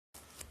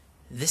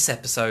This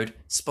episode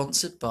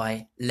sponsored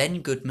by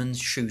Len Goodman's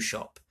Shoe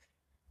Shop.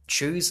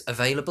 Shoes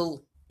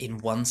available in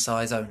one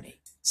size only.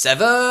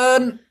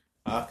 7!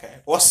 Okay.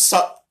 What's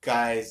up,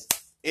 guys?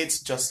 It's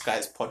Just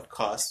Guys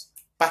Podcast.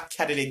 Back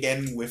at it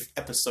again with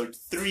episode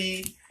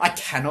 3. I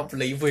cannot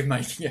believe we're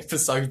making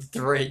episode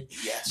 3.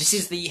 Yes. This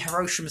is the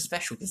Hiroshima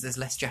special because there's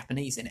less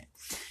Japanese in it.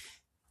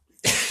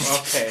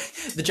 Okay.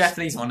 The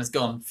Japanese one has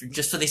gone.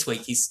 Just for this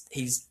week,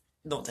 he's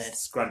not dead.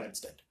 It's Grandad's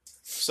dead.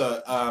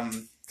 So,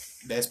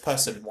 there's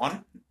person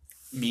 1,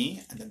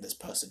 me, and then there's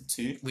person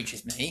 2. Which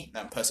is me.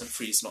 And person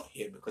 3 is not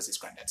here because his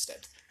granddad's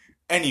dead.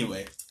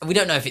 Anyway. We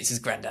don't know if it's his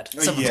granddad.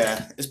 Someone's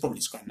dead. It's probably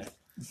his granddad.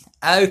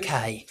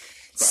 Okay.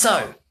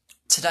 So,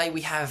 today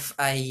we have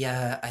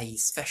a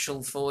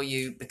special for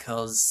you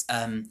because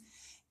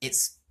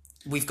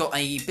we've got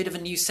a bit of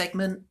a new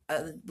segment,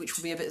 which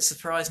will be a bit of a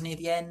surprise near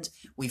the end.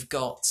 We've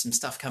got some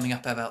stuff coming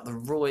up about the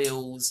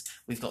Royals.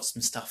 We've got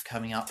some stuff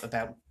coming up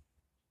about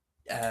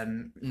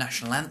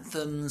national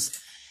anthems.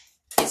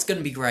 It's going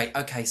to be great.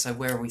 Okay, so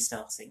where are we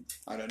starting?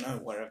 I don't know,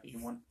 wherever you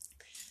want,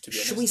 to be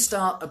honest. Should we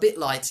start a bit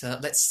lighter?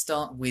 Let's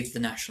start with the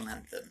national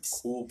anthems.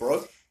 Cool,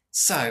 bro.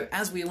 So,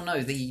 as we all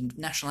know, the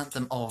national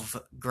anthem of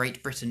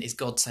Great Britain is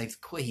God Save the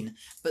Queen,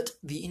 but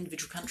the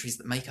individual countries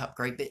that make up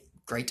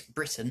Great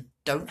Britain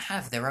don't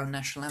have their own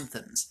national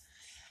anthems.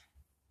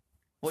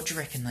 What do you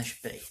reckon they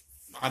should be?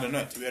 I don't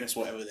know, to be honest,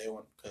 whatever they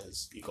want,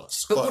 because you got But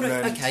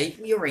Scotland. okay,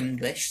 you're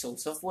English,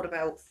 sort of. What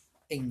about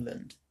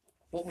England?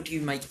 What would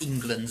you make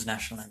England's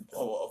national anthem?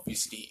 Oh,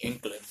 obviously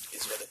England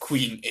is where the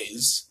Queen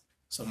is,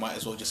 so might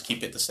as well just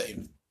keep it the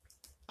same.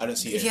 I don't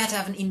see If it. you had to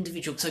have an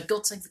individual, so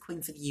God Save the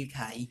Queen for the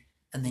UK,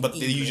 and then But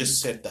England. you just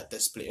said that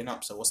they're splitting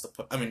up, so what's the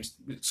point? I mean,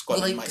 Well,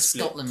 Scotland might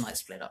split. Scotland might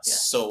split up, yeah.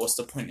 So what's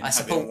the point in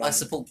having one? I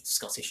support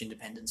Scottish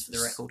independence for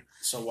the record.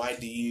 So why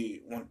do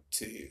you want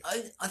to...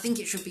 I think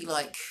it should be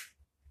like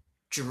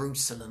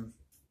Jerusalem.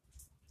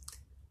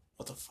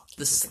 What the fuck?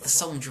 The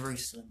song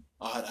Jerusalem.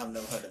 I've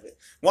never heard of it.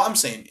 What I'm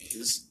saying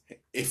is,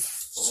 if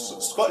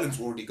Scotland's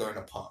already going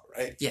apart,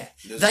 right? Yeah.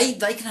 There's-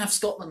 They can have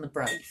Scotland the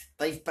Brave.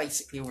 They've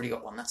basically already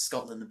got one. That's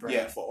Scotland the Brave.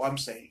 Yeah, but what I'm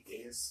saying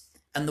is,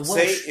 And the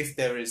say Welsh. if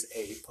there is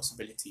a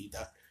possibility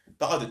that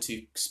the other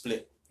two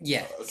split.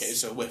 Yeah. Okay,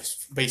 so we're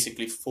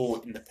basically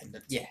 4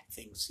 independent Yeah.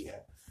 things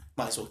here.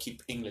 Might as well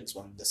keep England's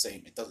one the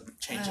same. It doesn't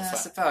change the I fact.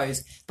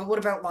 suppose. But what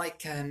about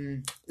like? I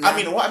mean,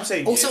 what I'm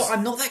saying Also, is...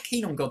 I'm not that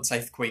keen on God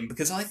Save the Queen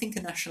because I think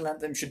a national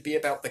anthem should be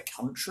about the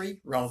country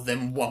rather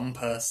than one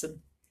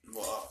person.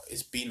 Well,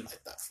 it's been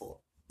like that for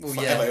Well,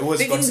 forever. yeah. It was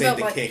But God think Save about,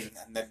 the like, King,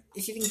 and then...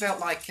 If you think about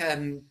like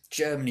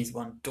Germany's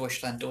one,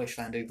 Deutschland,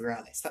 Deutschland über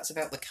alles, that's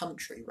about the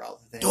country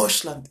rather than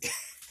Deutschland.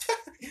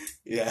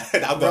 Yeah,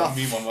 I've got Rough. a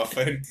meme on my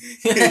phone.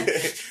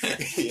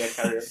 Yeah,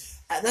 carry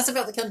on. That's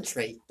about the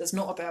country. That's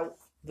not about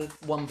the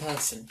one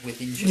person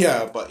within Germany.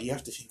 Yeah, but you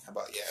have to think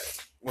about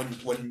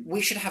when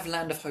We should have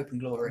Land of Hope and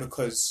Glory.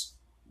 because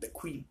the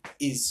Queen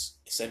is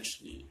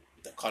essentially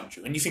the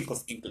country. When you think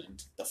of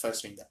England, the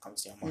first thing that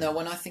comes to your mind, No,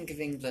 when I think of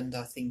England,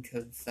 I think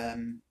of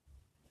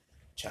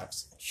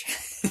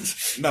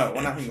chaps. No,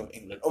 when I think of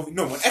England,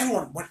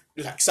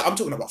 so I'm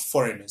talking about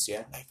foreigners,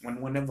 yeah. Like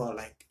whenever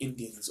like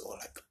Indians or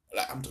like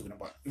I'm talking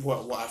about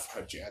what I've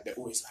heard, yeah. They're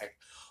always like,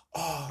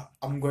 "Oh,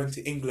 I'm going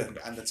to England,"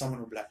 and then someone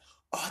will be like,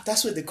 "Oh,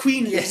 that's where the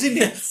Queen lives, isn't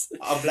it?"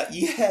 I'm like,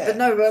 "Yeah." But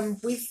no,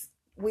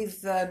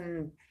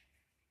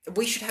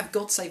 we should have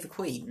God Save the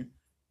Queen,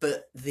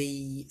 but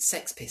the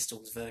Sex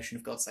Pistols version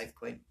of God Save the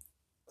Queen.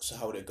 So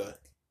how would it go?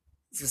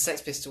 The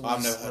Sex Pistols.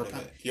 I've never heard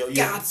of it.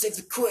 God Save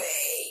the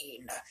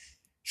Queen.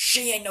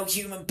 She ain't no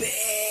human being.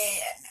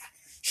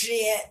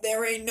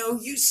 There ain't no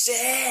use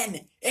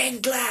in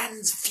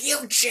England's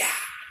future.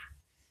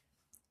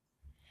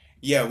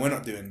 Yeah, we're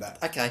not doing that.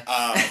 Okay.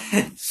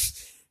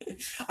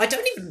 I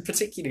don't even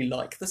particularly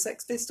like the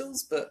Sex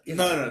Pistols, but you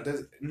know. No,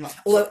 there's not.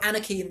 Although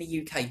Anarchy in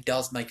the UK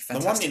does make a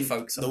fantastic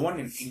folk song. The one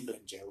in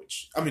England, yeah,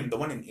 the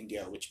one in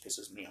India, which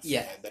pisses me off.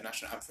 Yeah. The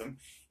national anthem,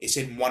 it's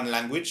in one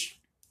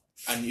language,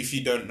 and if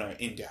you don't know,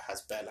 India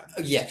has bare language.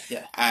 Oh,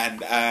 yeah.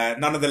 And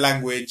none of the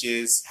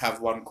languages have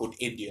one called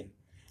Indian,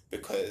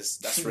 because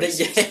that's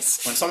racist.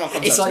 Yes. When someone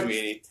comes It's up like- to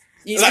me,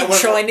 You like speak when-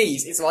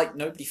 Chinese. It's like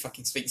nobody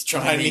fucking speaks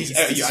Chinese.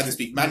 you either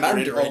speak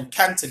Mandarin or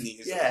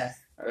Cantonese. Yeah.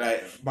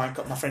 Like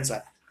my friend's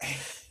like, "Hey,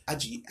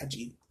 Aji, do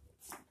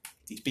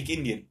you speak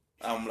Indian?"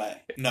 I'm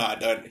like, "No, I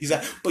don't." He's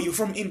like, "But you're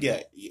from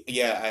India."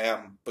 Yeah, I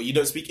am. But you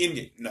don't speak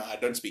Indian? No, I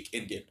don't speak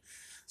Indian.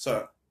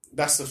 So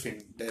that's the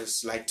thing.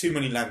 There's like too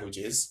many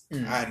languages,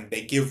 and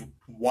they give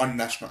one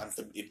national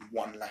anthem in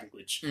one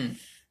language.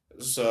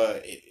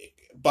 So,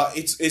 but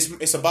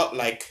it's about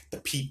like the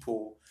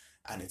people,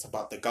 and it's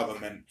about the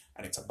government,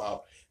 and it's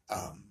about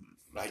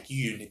like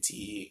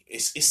unity.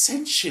 It's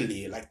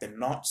essentially like the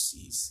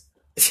Nazis.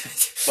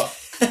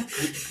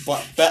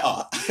 but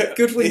better.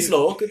 Goodwin's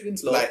Law.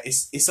 Goodwin's Law. Like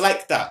it's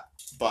like that,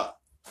 but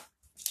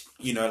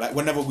you know, like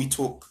whenever we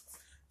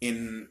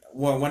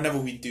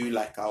do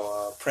like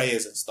our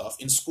prayers and stuff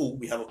in school,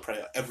 we have a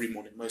prayer every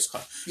morning.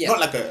 Not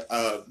like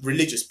a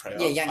religious prayer,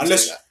 Yeah, Yanks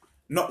unless do that.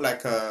 not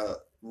like a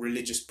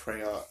religious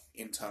prayer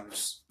in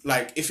terms,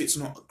 like, if it's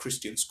not a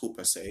Christian school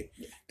per se,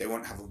 they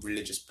won't have a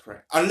religious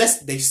prayer.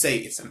 Unless they say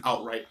it's an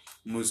outright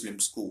Muslim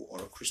school or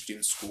a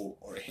Christian school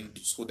or a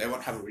Hindu school, they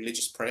won't have a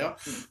religious prayer.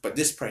 But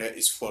this prayer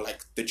is for,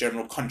 like, the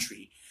general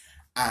country.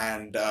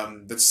 And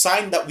the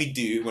sign that we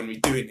do when we're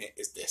doing it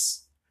is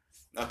this.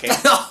 Okay.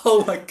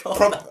 Oh my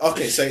god.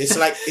 Okay, so it's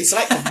like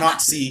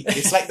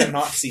the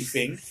Nazi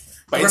thing.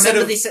 But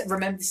remember this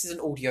is an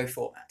audio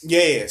format.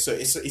 Yeah. So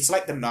it's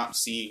like the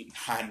Nazi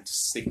hand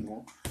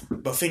signal,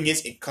 but thing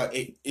is,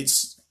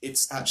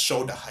 it's at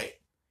shoulder height.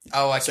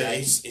 Oh,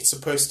 okay. So it's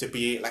supposed to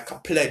be like a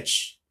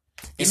pledge.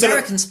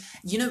 Americans,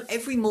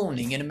 every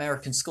morning in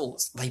American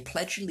schools, they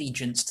pledge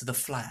allegiance to the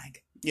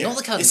flag, not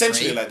the country.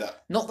 Essentially like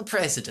that. Not the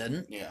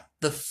president. Yeah.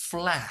 The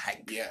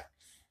flag. Yeah.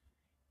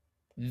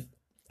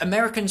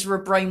 Americans are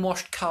a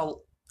brainwashed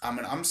cult. I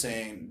mean, I'm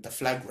saying the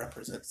flag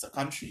represents the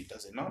country,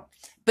 does it not?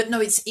 But no,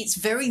 it's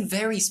very,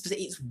 very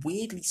it's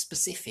weirdly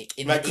specific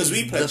in like, because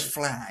we pledge the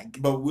flag.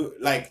 But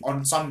like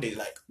on Sunday,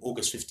 like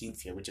August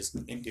 15th here, which is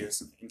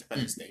India's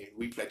Independence Day,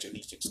 we pledge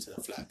allegiance to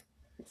the flag.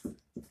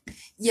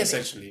 Yeah,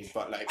 essentially,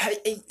 but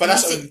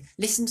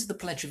listen to the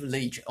Pledge of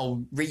Allegiance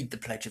or read the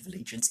Pledge of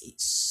Allegiance.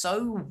 It's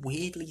so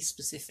weirdly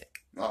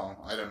specific. Oh,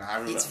 I don't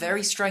know. It's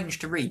very strange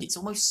to read. It's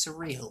almost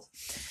surreal.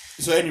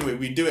 So anyway,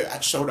 we do it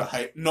at shoulder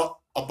height, not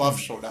above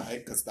shoulder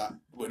height, because that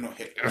we're not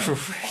hit.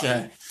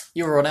 Yeah,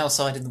 you were on our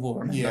side in the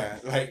war. Remember? Yeah,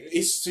 like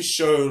it's to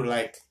show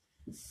like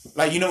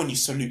when you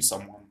salute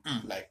someone,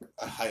 like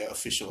a higher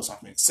official or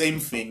something. Same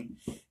thing.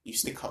 You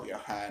stick out your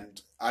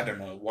hand. I don't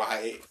know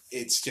why.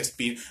 It's just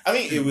been. I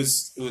think it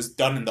was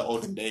done in the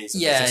olden days.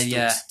 And they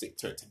just stick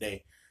to it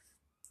today.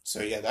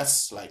 So yeah,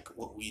 that's like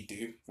what we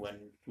do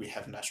when we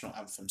have national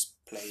anthems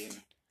playing.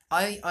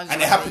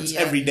 And it happens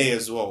every day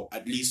as well,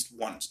 at least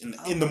once in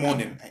the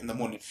morning. In the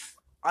morning.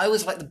 I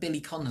always like the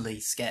Billy Connolly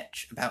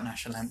sketch about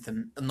national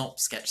anthem, not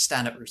sketch,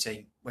 stand-up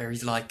routine, where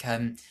he's like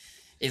at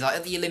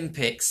the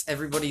Olympics,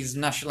 everybody's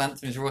national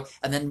anthem is royal,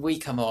 and then we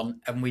come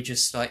on and we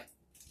just like,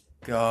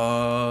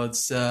 God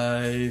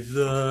save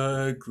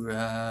the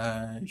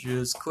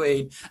gracious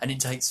Queen, and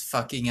it takes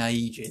fucking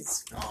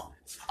ages. Oh,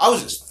 I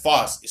was just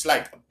fast. It's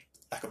like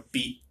a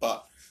beat,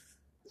 but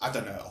I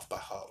don't know off by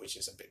heart, which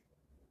is not.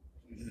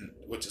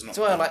 That's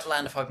why I like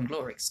Land of Hope and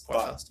Glory. It's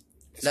quite fast.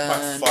 It's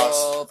Land quite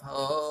fast. of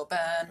Hope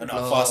and No,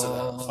 Glory. faster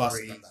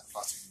than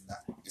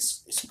that.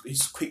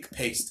 It's quick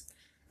paced,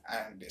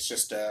 and it's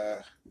just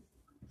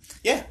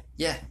yeah.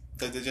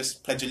 They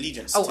just pledge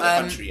allegiance to the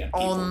country and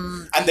people,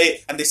 and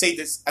they say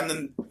this, and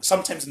then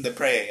sometimes in the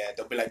prayer,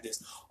 they'll be like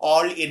this: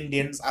 "All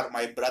Indians are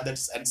my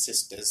brothers and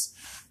sisters,"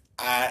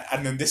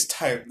 and then this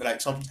time,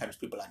 like sometimes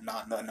people are like,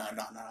 "No.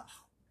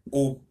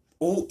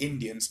 All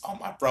Indians are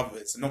my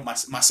brothers. Not my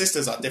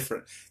sisters are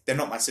different. They're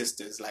not my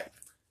sisters." Like,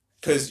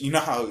 because you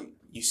know how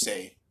you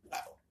say,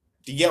 like,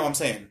 do you get what I'm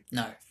saying?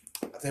 No.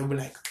 They were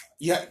like,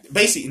 yeah.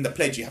 Basically, in the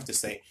pledge, you have to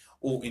say,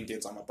 "All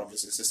Indians are my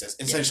brothers and sisters."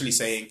 Essentially,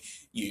 saying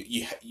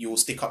you will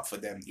stick up for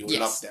them, you will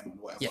love them, and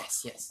whatever.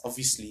 Yes.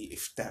 Obviously,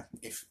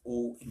 if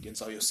all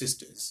Indians are your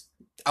sisters.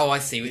 Oh, I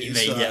see what you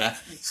mean. Yeah.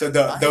 So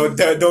they'll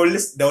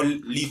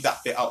leave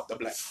that bit out. They'll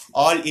be like,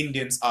 "All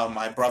Indians are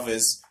my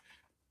brothers."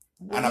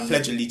 And I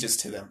pledge allegiance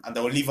to them, and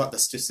they'll leave out the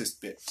sisters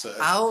bit. So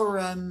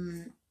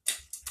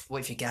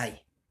what if you're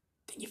gay?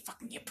 Then you're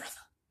fucking your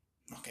brother.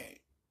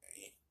 Okay,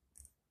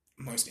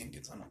 most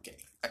Indians are not gay.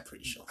 I'm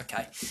pretty sure.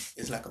 Okay,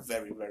 it's like a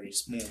very, very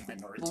small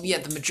minority. Well, yeah,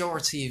 the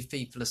majority of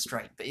people are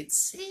straight, but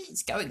it's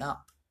going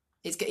up.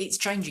 It's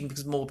changing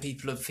because more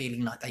people are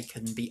feeling like they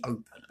can be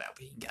open about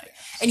being gay. Yeah.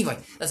 Anyway,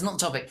 that's not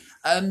the topic.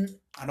 I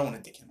don't want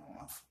to dick in my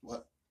mouth.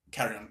 What?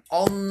 Carry on.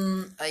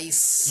 On a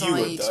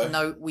side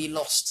note, we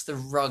lost the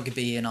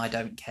rugby and I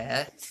don't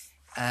care.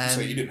 So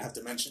you didn't have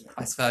to mention it.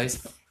 I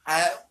suppose.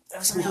 There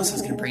was something else I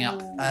was going to bring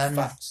up.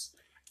 Facts.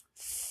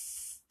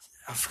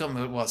 I've forgotten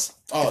what it was.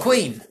 Oh, the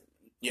Queen.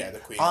 Yeah, the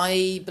Queen.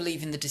 I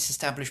believe in the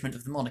disestablishment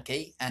of the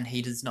monarchy, and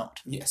he does not.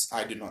 Yes,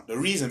 I do not. The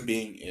reason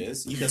being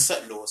is you can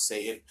set laws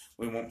saying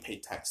we won't pay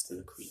tax to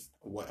the Queen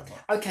or whatever.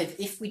 Okay,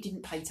 if we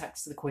didn't pay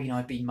tax to the Queen,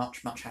 I'd be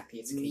much, much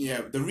happier to keep.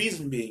 Yeah, the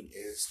reason being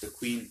is the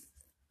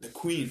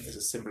Queen is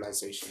a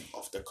symbolization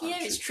of the country.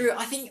 Yeah, it's true.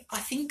 I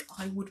think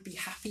I would be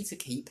happy to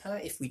keep her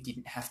if we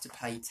didn't have to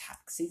pay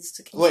taxes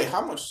to keep her. Wait,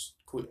 how much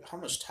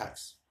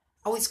tax?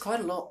 Oh, it's quite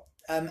a lot.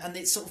 And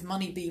it's sort of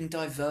money being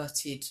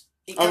diverted.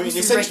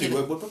 Essentially,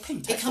 we're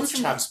paying tax for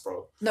chavs,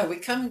 bro. No, we're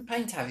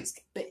paying tax,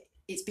 but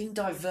it's being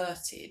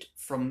diverted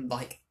from,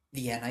 like,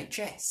 the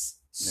NHS,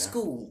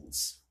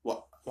 schools.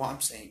 What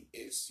I'm saying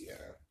is,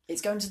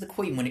 it's going to the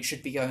Queen when it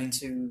should be going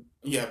to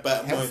healthcare.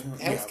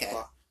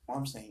 But what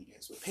I'm saying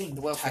is we're paying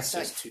the welfare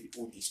taxes to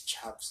all these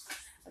chavs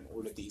and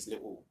all of these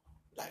little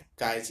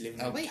guys living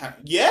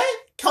in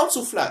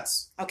council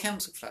flats. Oh,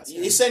 council flats.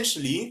 Yeah.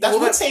 Essentially,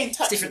 that's paying tax.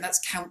 It's different. That's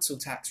council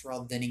tax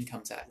rather than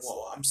income tax.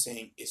 What I'm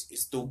saying is it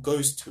still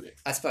goes to it.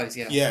 I suppose,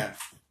 yeah. Yeah.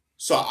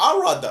 So I'd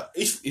rather,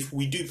 if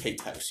we do pay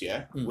tax,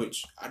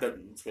 which I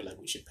don't feel like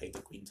we should pay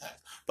the Queen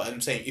tax, but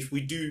I'm saying if we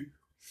do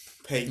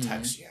pay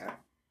tax,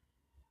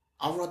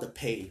 I'd rather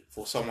pay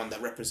for someone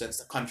that represents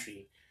the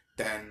country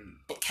then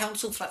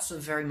Council flats are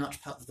very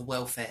much part of the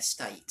welfare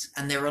state,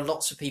 and there are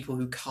lots of people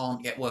who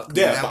can't get work.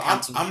 Yeah, Without but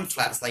council I'm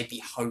flats, they'd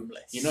be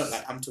homeless. you know,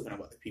 like I'm talking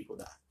about the people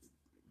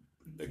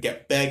that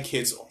get bare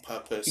kids on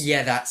purpose. Yeah,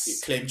 You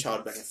that's... claim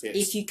child benefits.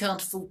 If you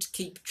can't afford to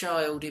keep a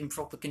child in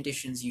proper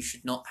conditions, you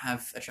should not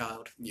have a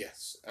child.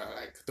 Yes,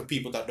 like the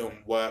people that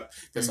don't work.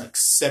 There's like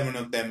 7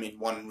 of them in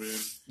one room.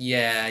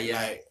 Yeah,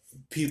 yeah. Like,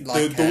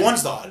 Like, the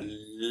ones that are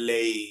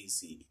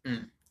lazy.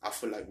 Mm. I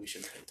feel like we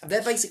should pay tax.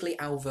 They're basically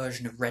our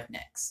version of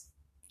rednecks.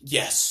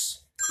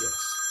 Yes.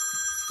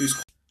 Who's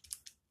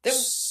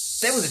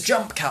There was a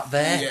jump cut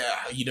there.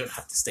 Yeah, you don't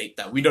have to state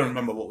that. We don't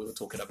remember what we were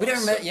talking about. We don't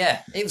remember.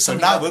 Yeah, it was So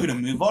something now like- we're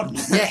going to move on.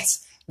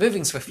 Yes,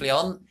 moving swiftly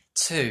on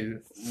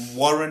to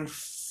Warren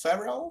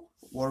Farrell?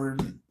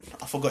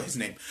 I forgot his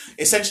name.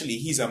 Essentially,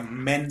 he's a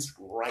men's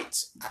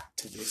rights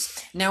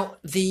activist. now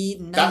the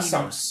name. That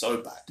sounds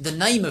so bad. The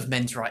name of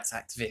men's rights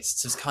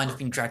activists has kind of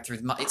been dragged through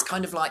the mud. It's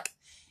kind of like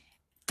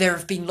there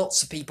have been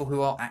lots of people who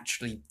are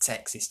actually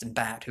sexist and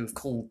bad who have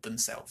called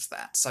themselves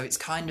that. So it's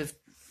kind of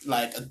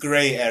Like a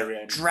grey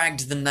area.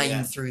 dragged the name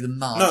Yeah. through the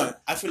mud. No,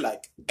 I feel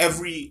like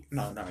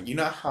no. You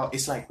know how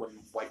it's like when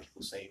white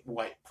people say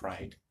white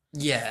pride.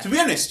 Yeah. To be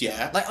honest,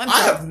 yeah, Like, I'm I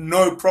proud- have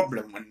no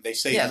problem when they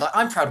say Yeah, that. like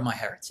I'm proud of my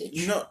heritage.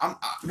 You know, I'm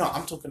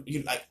talking.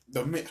 You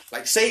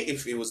like say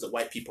if it was the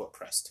white people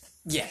oppressed,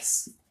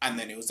 Yes. and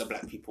then it was the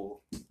black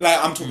people.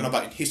 Like I'm talking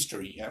about in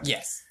history, yeah.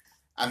 Yes.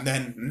 And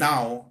then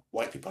now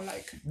white people are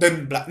like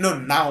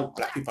now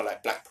black people are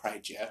like black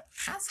pride, yeah.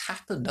 Has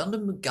happened under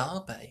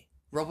Mugabe.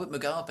 Robert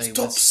Mugabe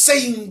Stop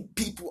saying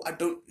people I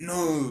don't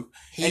know.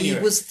 he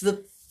Anyway. was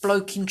the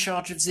bloke in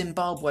charge of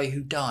Zimbabwe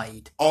who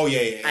died. Oh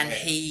yeah. And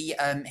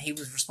he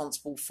was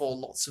responsible for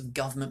lots of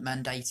government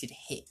mandated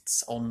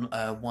hits on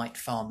white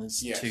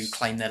farmers Yes. to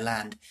claim their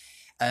land.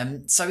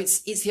 So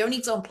it's the only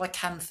example I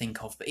can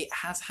think of, but it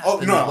has Oh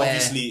happened no, where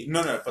obviously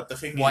no. But the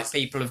thing white is,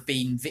 people have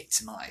been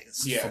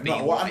victimised yeah. for being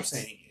No, what white. I'm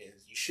saying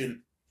is you shouldn't.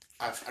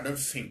 I don't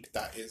think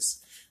that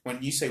is.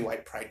 When you say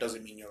white pride,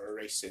 doesn't mean you're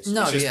a racist.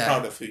 No, it's just yeah.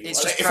 proud of who you It's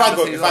are. just Like, proud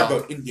of who you if I are.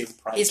 go Indian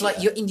pride, It's like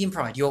yeah. your Indian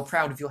pride. You're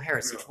proud of your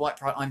heritage. Yeah. White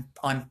pride.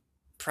 I'm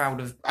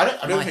proud of. I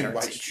don't my think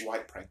heritage.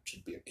 white pride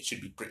should be. It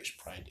should be British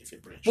pride if you're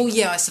British. Well,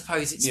 yeah, I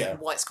suppose it's Yeah.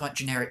 white's quite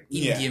generic.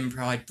 Yeah. Indian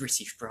pride,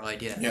 British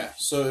pride. Yeah. Yeah,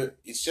 so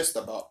it's just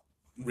about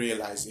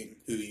realizing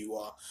who you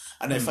are,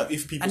 and if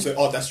people And- say,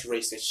 "Oh, that's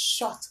racist,"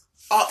 shut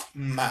up,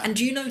 man. And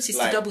do you notice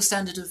Like- the double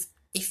standard of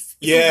if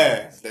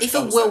yeah, if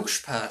a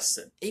Welsh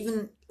person,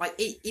 even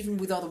even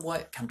with other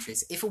white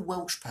countries, if a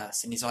Welsh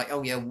person is like,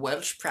 oh yeah,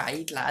 Welsh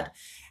pride, lad,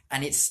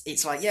 and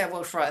it's like, yeah,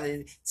 Welsh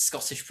pride,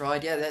 Scottish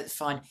pride, yeah, that's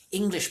fine.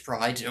 English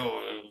pride,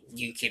 oh,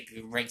 you keep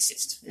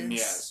racist.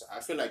 yes,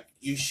 I feel like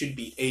you should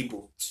be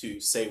able to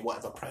say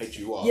whatever pride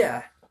you are.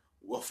 Yeah.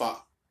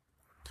 Without,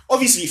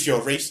 obviously, if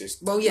you're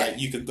racist, Well, yeah. like,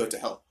 you could go to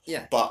hell.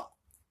 Yeah. But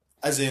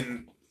as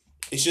in,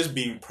 it's just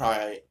being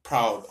proud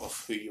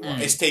of who you are.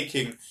 Mm.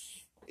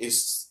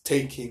 It's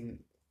taking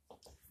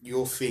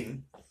your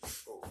thing,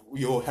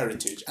 your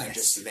heritage, and Yes.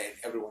 just letting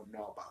everyone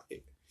know about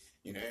it.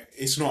 You know,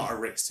 it's not a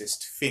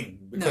racist thing.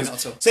 No, Because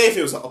not at all. say if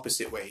it was the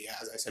opposite way, yeah,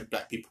 as I said,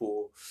 black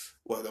people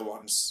were the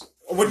ones.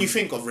 When you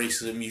think of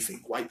racism, you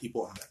think white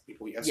people and black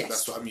people. Yeah, so Yes.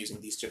 that's what I'm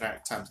using these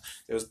generic terms.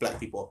 There was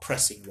black people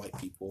oppressing white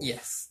people,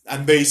 Yes.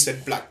 and they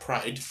said black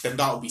pride. Then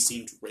that would be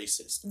seen as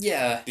racist.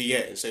 Yeah.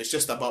 Yeah, so it's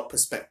just about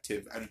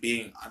perspective and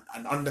being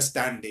and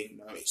understanding.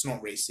 No, it's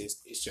not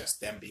racist. It's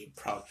just them being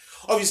proud.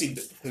 Obviously,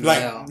 Who like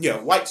they are. yeah,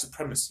 white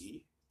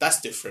supremacy. That's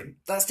different.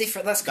 That's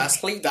different. That's a That's-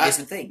 completely that's-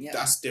 different thing. Yeah.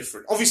 That's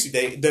different.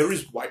 Obviously, there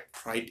is white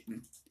pride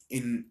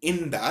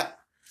in that,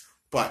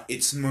 but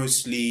it's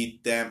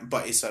mostly them.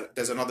 But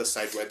there's another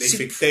side where they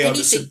think they are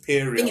the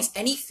superior. Thing is,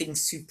 anything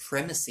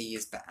supremacy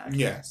is bad.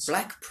 Yes.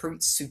 Black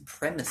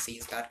supremacy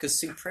is bad because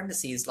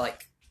supremacy is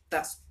like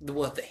that's the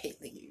word that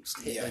Hitler used.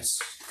 Hitler. Yes.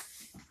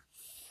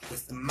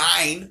 With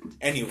mine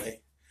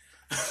anyway.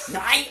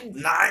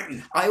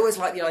 Nine. I always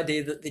like the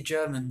idea that the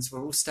Germans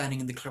were all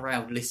standing in the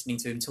crowd listening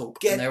to him talk.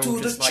 Get and they're to all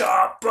the just like,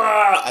 chopper.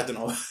 I don't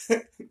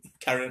know.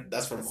 Karen,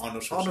 that's from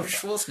Arnold Schwarzenegger. Arnold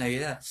Schwarzenegger,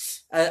 yeah.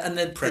 And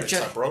then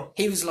Predator, bro.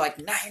 he was like,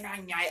 nine,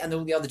 and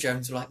all the other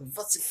Germans were like,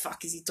 what the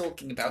fuck is he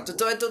talking about?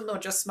 I don't know,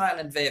 just smile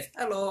and wave.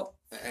 Hello.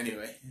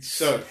 Anyway,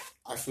 so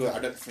I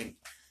don't think.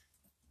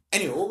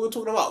 Anyway, what we're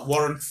talking about,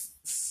 Warren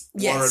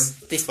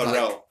this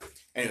Farrell.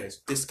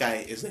 Anyways, this guy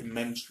is a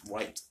men's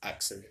rights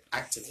activist.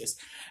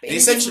 But And in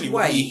essentially, a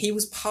what way, he- he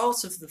was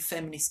part of the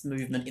feminist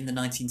movement in the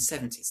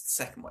 1970s, the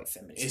second wave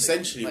feminist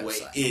Essentially,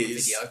 movement. what Website, it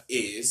video.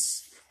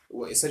 is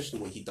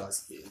essentially what he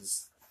does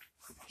is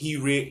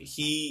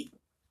he.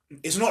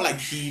 It's not like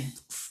he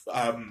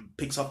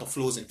picks out the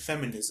flaws in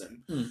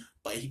feminism,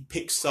 but he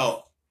picks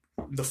out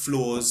the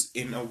flaws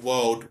in a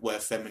world where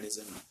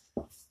feminism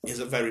is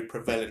a very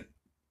prevalent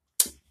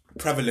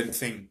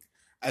thing,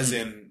 as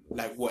in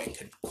like what it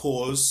can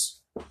cause.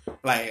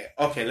 Like,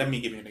 okay, let me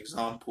give you an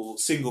example.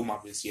 Single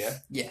mothers, yeah.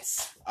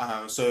 Yes.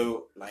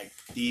 So like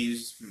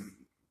these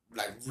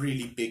like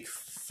really big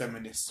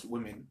feminist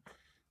women,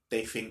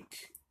 they think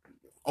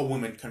a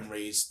woman can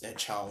raise their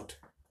child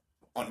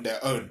on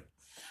their own,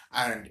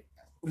 and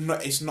no,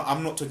 it's not.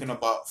 I'm not talking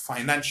about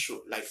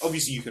financial. Like,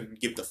 obviously, you can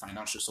give the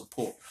financial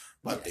support,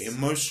 but the Yes.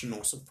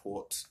 emotional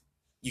support,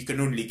 you can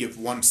only give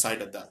one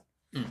side of that.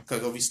 Mm.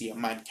 Because obviously, a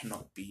man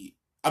cannot be.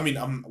 I mean,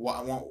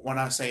 when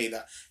I say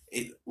that,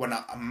 when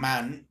a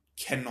man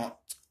cannot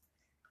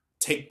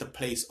take the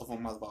place of a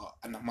mother,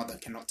 and a mother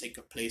cannot take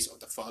the place of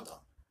the father,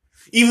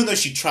 even though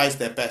she tries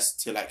their best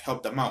to like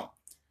help them out,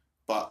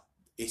 but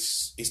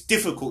it's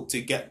difficult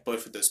to get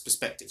both of those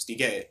perspectives. Do you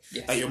get it?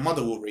 Yes. Like, your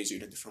mother will raise you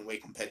in a different way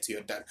compared to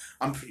your dad.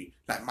 I'm pretty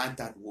like, my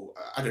dad will.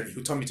 I don't know.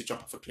 He'll tell me to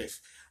jump off a cliff.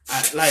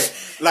 And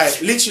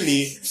like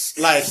literally,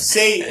 like,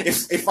 say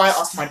if I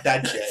ask my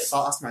dad,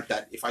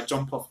 if I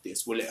jump off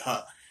this, will it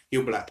hurt?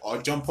 He'll be like,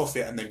 I'll jump off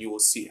it and then you will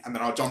see. And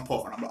then I'll jump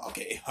off and I'm like,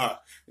 okay, it hurt.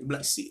 He'll be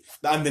like, see.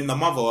 And then the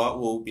mother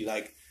will be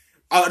like,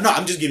 no,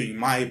 I'm just giving you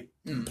my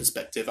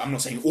perspective. I'm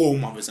not saying all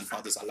mothers and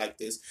fathers are like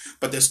this,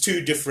 but there's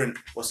two different,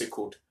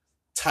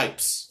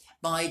 types.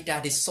 My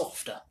dad is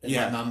softer than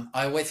Yeah. my mum.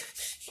 I always,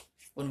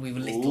 when we were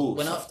little,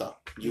 Ooh, softer.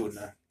 You would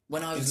know.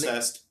 when I was little,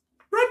 Incest.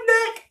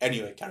 Redneck.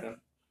 Anyway, carry on.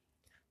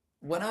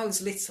 when I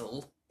was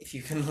little, if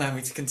you can allow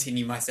me to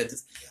continue my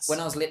sentence, Yes. when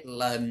I was little, He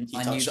I knew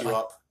touched that you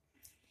up.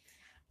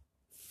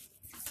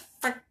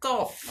 Fuck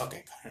off!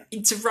 Okay, carry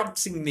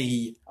Interrupting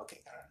me on.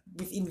 Okay, carry on.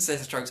 with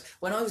incest jokes.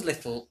 When I was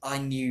little, I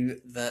knew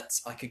that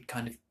I could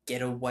kind of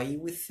get away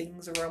with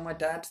things around my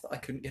dad that I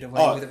couldn't get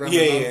away with around my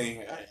mum.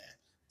 Yeah.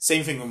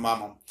 Same thing with my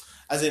mom.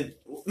 As in,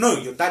 no,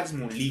 your dad's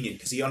more lenient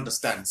because he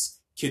understands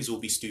kids will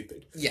be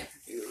stupid. Yeah.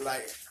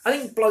 Like, I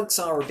think blokes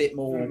are a bit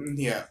more.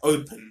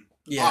 open.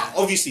 Yeah.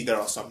 Obviously, there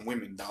are some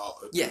women that are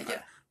open. Yeah, like,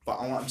 yeah. But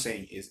what I'm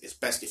saying is, it's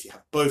best if you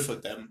have both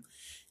of them.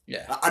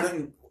 Yeah. I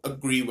don't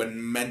agree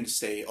when men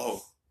say,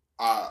 "Oh,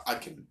 I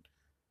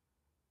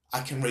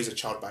can raise a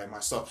child by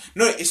myself."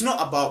 No, it's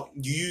not about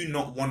you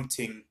not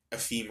wanting a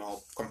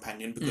female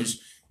companion because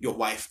your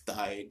wife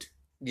died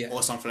Yeah.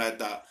 or something like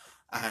that,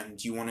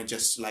 and you want to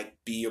just like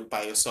be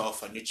by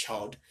yourself and your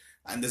child.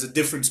 And there's a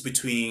difference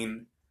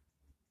between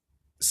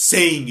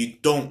saying you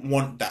don't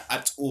want that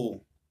at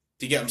all.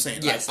 Do you get what I'm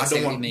saying? Yes, like, I I see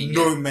don't what want you mean,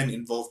 no yeah. men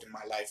involved in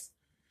my life,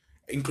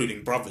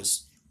 including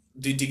brothers.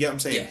 Do you get what I'm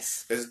saying?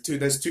 Yes. There's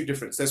two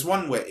differences. There's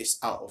one where it's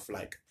out of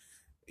like,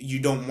 you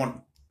don't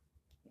want,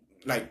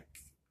 like,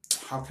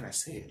 how can I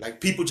say it? Like,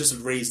 people just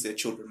raise their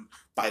children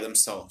by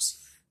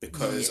themselves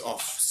because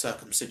of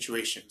certain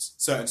situations,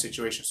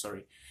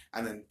 sorry.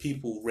 And then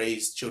people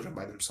raise children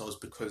by themselves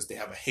because they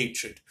have a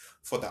hatred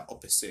for that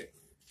opposite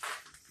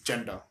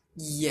gender.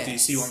 Yes. Do you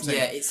see what I'm saying?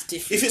 Yeah, it's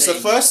different. If it's the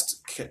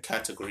first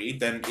category,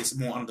 then it's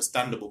more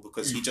understandable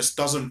because he just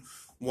doesn't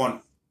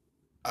want,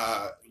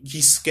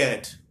 he's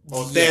scared,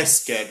 or they're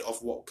scared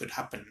of what could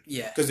happen.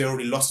 Yeah. Because they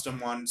already lost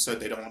someone, so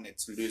they don't want it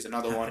to lose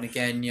another one. Happen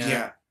again, yeah.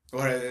 Yeah.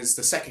 Whereas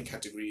the second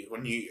category,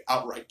 when you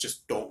outright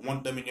just don't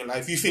want them in your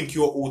life, you think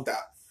you're all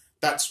that.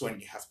 That's when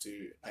you have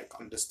to like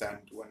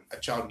understand when a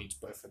child needs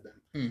both of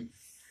them.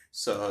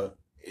 So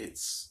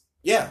it's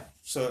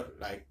So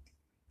like,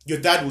 your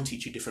dad will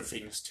teach you different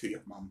things to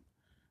your mum,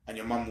 and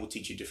your mum will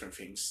teach you different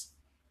things,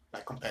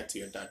 like compared to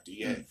your dad.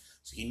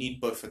 So you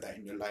need both of that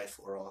in your life,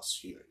 or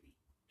else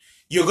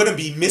you're gonna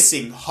be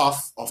missing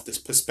half of this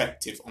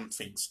perspective on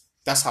things.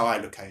 That's how I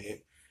look at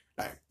it.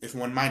 Like,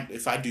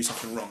 if I do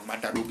something wrong, my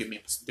dad will give me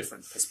a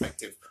different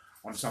perspective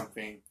on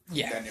something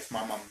than if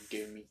my mum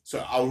gave me.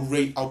 So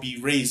I'll be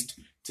raised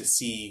to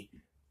see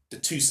the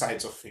two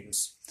sides of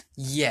things.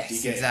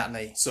 Yes,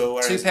 exactly. It?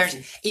 So two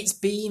parents. It's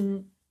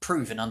been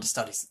proven under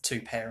studies that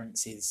two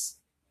parents is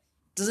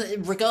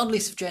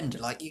regardless of gender.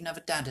 Like, you can have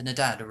a dad and a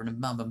dad, or a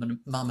mum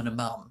and a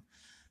mum.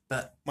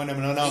 But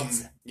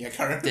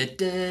Karen.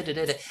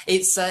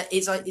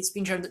 It's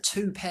been shown that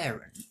two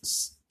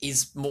parents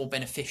is more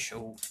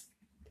beneficial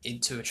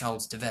into a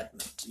child's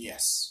development.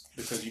 Yes,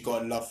 because you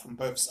got love from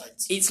both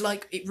sides. It's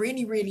like, it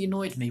really, really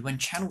annoyed me when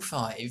Channel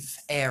 5,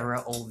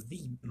 era of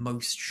the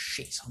most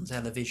shit on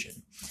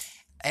television,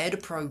 aired a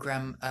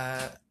programme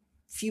a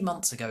few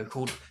months ago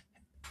called,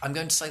 I'm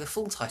going to say the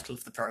full title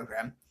of the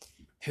programme,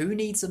 Who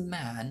Needs a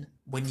Man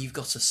When You've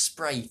Got a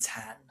Spray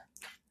Tan?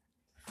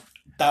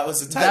 That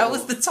was the title? That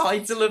was the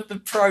title of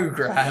the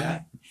programme.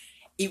 Yeah.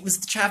 It was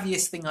the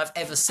chaviest thing I've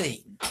ever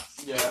seen.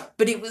 Yeah.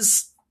 But it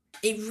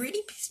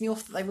really pissed me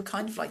off that they were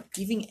kind of like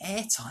giving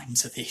airtime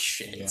to this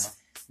shit. Yeah.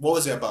 What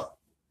was it about?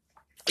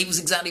 It was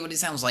exactly what it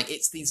sounds like.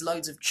 It's these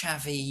loads of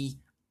chavvy,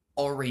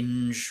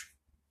 orange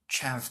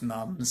chav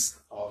mums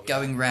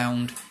going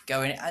round,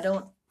 going,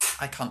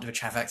 I can't do a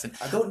chav accent.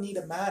 I don't need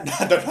a man.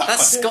 I don't know.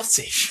 That's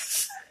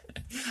Scottish.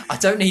 I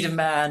don't need a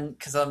man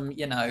because I'm,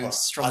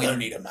 strong. I don't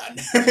need a man.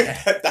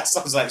 That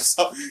sounds like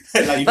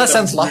that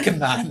sounds like a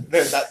man.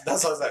 That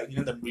sounds like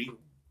the really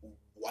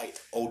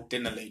white old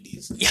dinner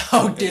ladies. Yeah,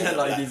 old dinner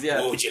ladies.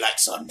 Yeah. What would you like,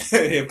 son?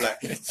 You're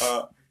like,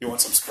 you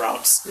want some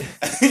sprouts?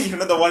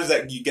 The ones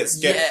that you get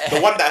scared. Yeah.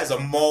 The one that has a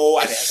mole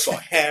and it has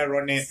got hair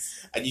on it,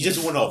 and you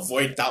just want to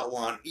avoid that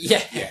one.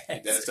 Yeah.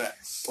 There's that.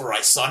 All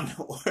right, son.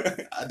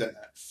 I don't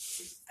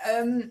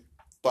know.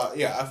 But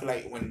yeah, I feel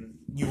like when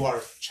you are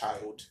a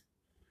child,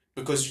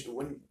 because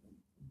when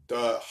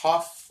the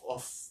half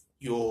of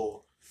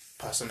your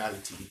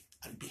personality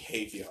and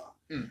behavior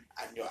Mm.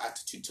 and your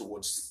attitude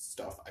towards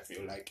stuff, I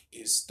feel like,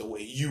 is the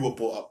way you were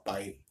brought up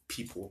by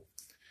people.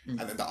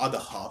 Mm. And then the other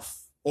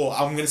half, or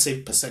I'm going to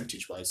say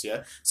percentage wise,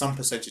 yeah, some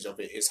percentage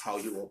of it is how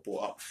you were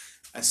brought up.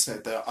 And so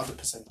the other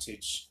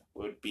percentage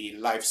would be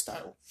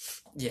lifestyle.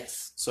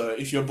 Yes. So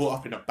if you're brought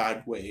up in a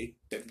bad way,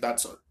 then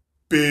that's a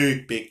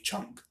big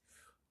chunk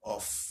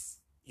of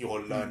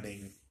your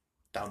learning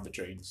down the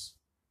drains.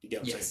 You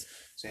get what I'm saying?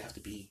 So you have to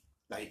be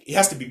like, it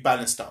has to be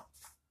balanced up.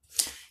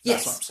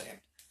 That's what I'm saying.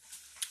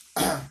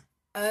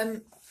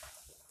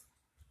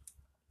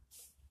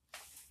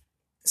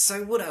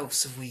 So what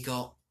else have we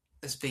got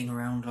that's been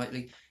around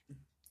lately?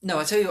 No,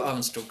 I tell you what I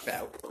want to talk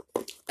about.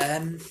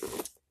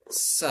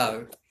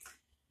 So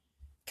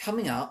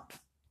coming up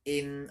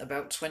in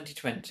about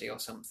 2020 or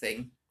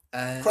something.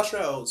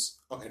 Crossrails.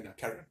 Okay, no,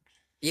 carry on.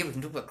 Yeah, we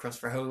can talk about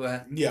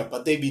Crossrail. Yeah,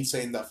 but they've been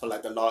saying that for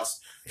like the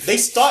last. They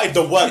started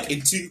the work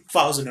in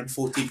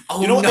 2014.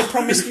 Oh, you know what no. they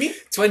promised me?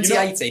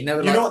 2018.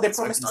 You know what they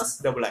promised us?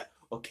 They were like,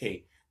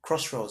 okay,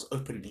 Crossrails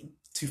opening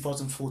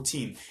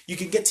 2014. You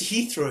can get to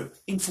Heathrow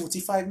in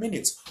 45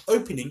 minutes.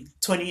 Opening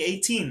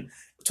 2018.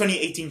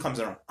 2018 comes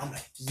around. I'm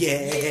like,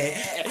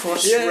 yeah,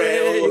 Crossrails.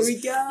 Here we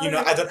go. You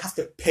know, I don't have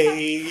to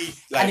pay.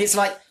 Like, and it's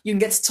like you can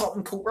get to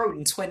Tottenham Court Road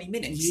in 20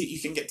 minutes. you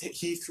can get to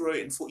Heathrow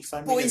in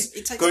 45 Boys, minutes.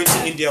 it takes Going to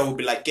time. India will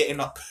be like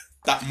getting up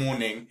that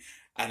morning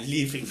and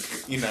leaving,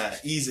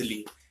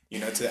 easily,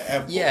 to the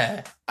airport.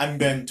 Yeah. And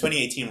then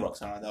 2018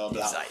 rocks around. They'll be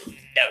It's like, like,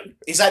 no.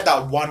 it's like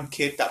that one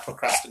kid that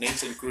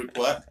procrastinates in group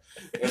work.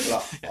 They'll be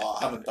like, oh,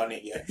 I haven't done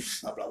it yet.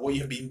 I'll be like,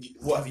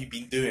 what have you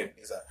been doing?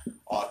 He's like,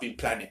 oh, I've been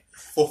planning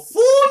for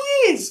 4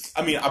 years.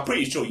 I mean, I'm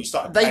pretty sure you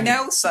started They planning.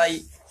 now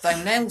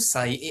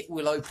say it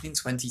will open in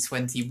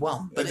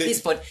 2021. But at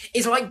this point,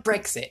 it's like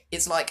Brexit.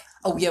 It's like,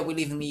 oh yeah, we're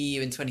leaving the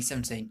EU in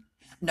 2017.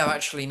 No,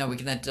 actually, no, we're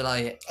going to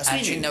delay it.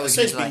 Actually, no, we're going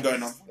to It's delay been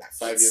going on for like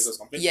 5 years or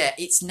something. Yeah,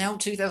 it's now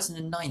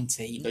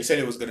 2019. They said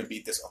it was going to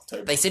be this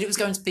October. They said it was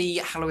going to be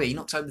Halloween,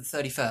 October the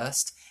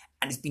 31st,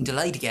 and it's been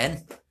delayed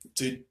again.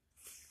 To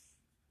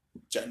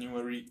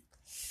January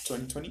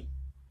 2020?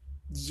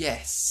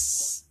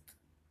 Yes.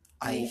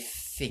 I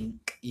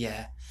think,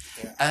 yeah.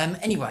 Yeah.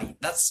 Anyway,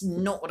 that's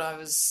not what I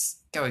was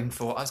going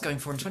for. I was going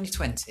for in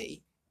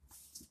 2020.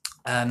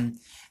 In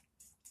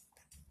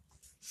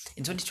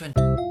 2020...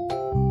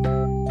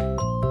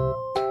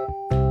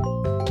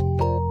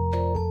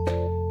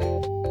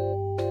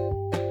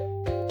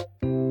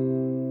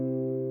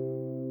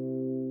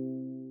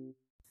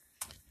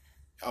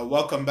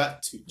 Welcome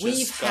back to Just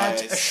We've had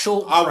Guys. a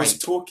short I break. was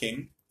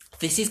talking.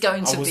 This is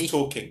going to be...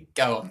 talking.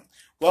 Go on.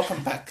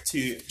 Welcome back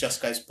to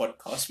Just Guys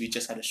podcast. We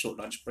just had a short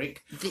lunch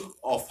break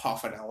of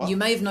half an hour. You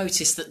may have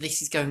noticed that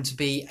this is going to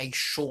be a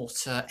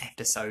shorter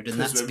episode, and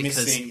that's we're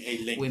because missing a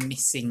link. we're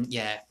missing.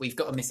 Yeah, we've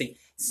got a missing.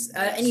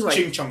 Anyway,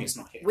 Ching Chong is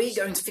not here. we're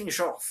going to finish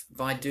off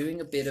by doing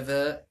a bit of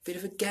a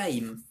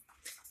game.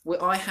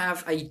 Where I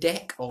have a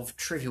deck of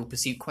Trivial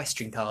Pursuit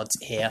question cards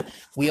here.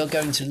 We are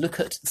going to look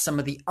at some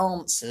of the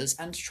answers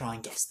and try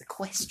and guess the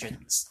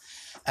questions.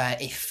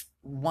 If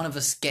one of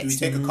us Do we gets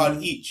take a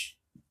card each?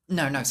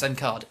 No, same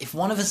card. If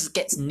one of us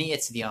gets near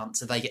to the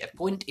answer, they get a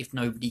point. If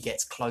nobody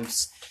gets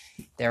close,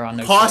 there are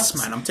no Pass,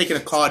 points. man. I'm taking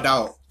a card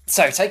out.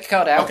 So take a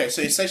card out. Okay,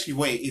 so essentially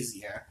what it is,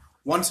 yeah.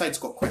 One side's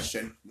got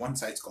question, one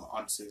side's got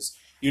answers.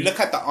 You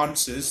look at the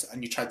answers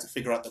and you try to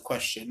figure out the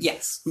question.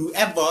 Yes.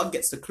 Whoever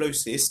gets the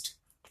closest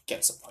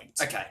gets a point.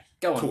 Okay,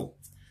 go on. Cool.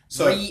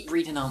 So,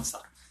 Read an answer.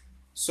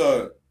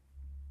 So,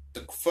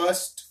 the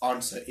first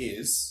answer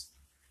is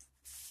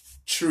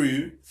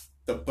true.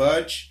 The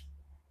Burj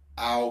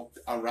Al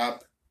Arab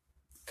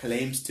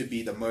claims to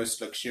be the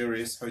most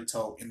luxurious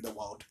hotel in the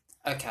world.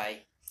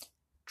 Okay.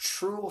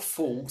 True or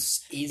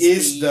false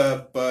Is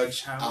the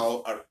Burj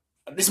Al Arab...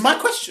 It's my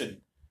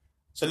question.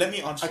 So let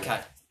me answer.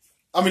 Okay.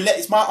 I mean,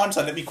 it's my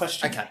answer. Let me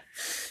question. Okay.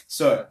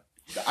 So,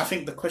 I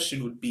think the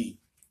question would be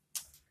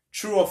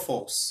true or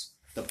false?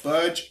 The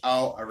Burj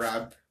Al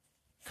Arab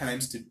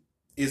claims to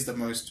is the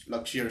most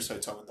luxurious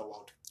hotel in the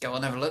world. Go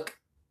on, have a look.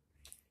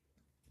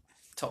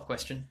 Top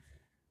question.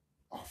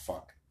 Oh,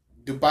 fuck.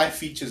 Dubai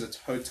features a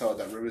hotel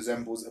that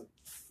resembles a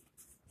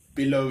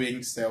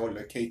billowing sail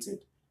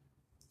located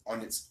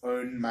on its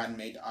own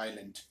man-made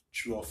island.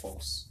 True or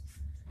false?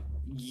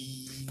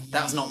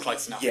 That was not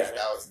close enough. Yeah,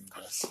 that wasn't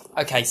close.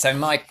 Okay, so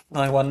my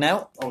one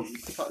now. Oh, you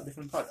pick out a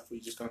different card. I thought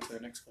you just go to the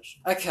next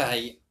question.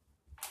 Okay.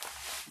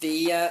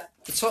 The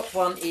top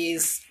one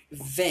is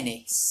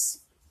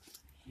Venice.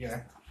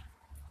 Yeah.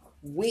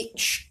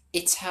 Which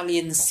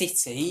Italian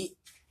city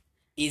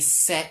is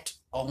set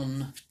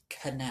on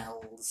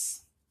canals?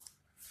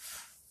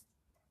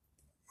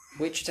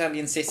 Which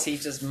Italian city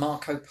does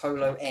Marco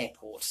Polo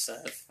Airport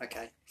serve?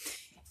 Okay.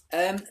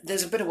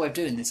 There's a better way of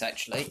doing this,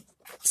 actually.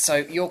 So,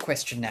 your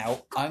question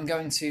now. I'm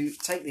going to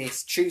take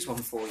this, choose one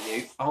for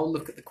you. I'll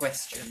look at the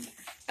question,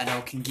 and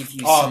I can give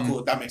you some...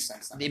 Cool. That makes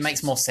sense. It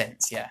makes more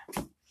sense, yeah.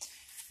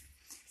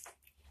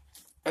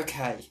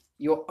 Okay.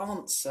 Your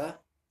answer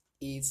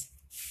is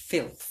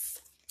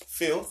filth.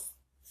 Filth.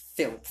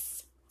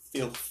 Filth.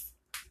 Filth.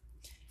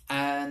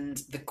 And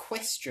the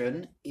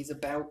question is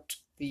about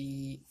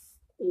the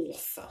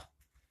author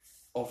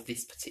of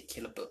this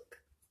particular book?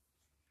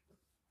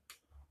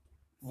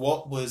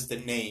 What was the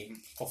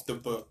name of the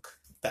book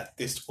that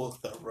this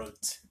author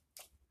wrote?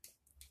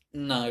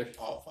 No.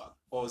 Oh, fuck.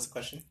 What was the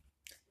question?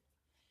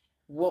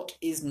 What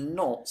is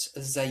not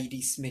a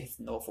Zadie Smith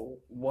novel?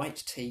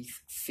 White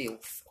Teeth,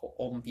 Filth, or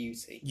On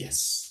Beauty?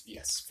 Yes,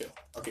 Phil.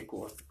 Okay,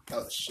 cool. That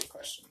was a shit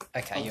question.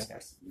 Okay, Yeah, okay.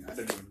 I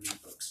don't even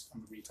read books.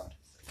 I'm a retard.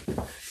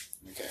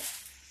 Okay.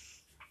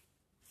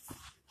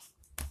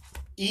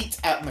 Eat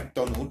at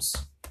McDonald's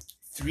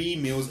 3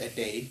 meals a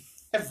day,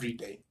 every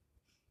day.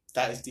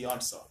 That is the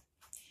answer.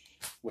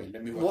 Wait,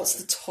 let me work What's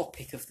out the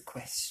topic of the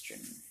question?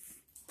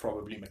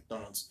 Probably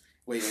McDonald's.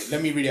 Wait,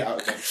 let me read it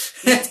out again.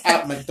 Eat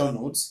at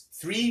McDonald's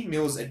 3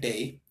 meals a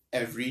day,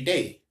 every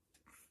day.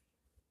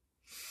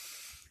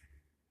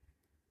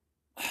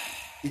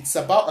 It's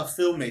about a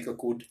filmmaker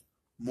called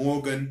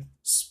Morgan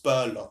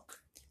Spurlock.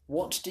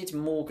 What did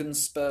Morgan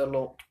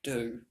Spurlock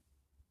do?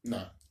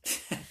 No.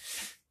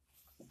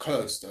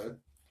 Close, though.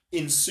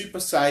 In Super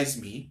Size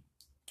Me,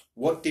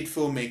 what did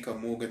filmmaker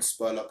Morgan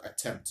Spurlock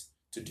attempt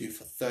to do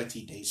for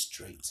 30 days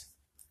straight?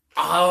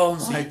 Oh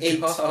So my he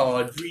ate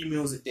god. 3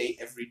 meals a day,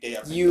 every day.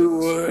 At You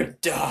McDonald's.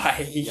 would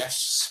die.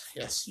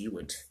 Yes, you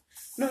would.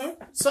 No,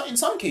 so in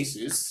some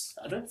cases,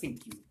 I don't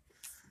think you.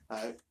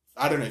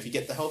 I don't know if you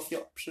get the healthy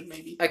option,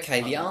 maybe.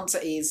 Okay, the answer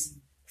is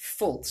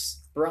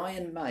false.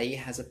 Brian May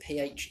has a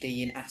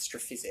PhD in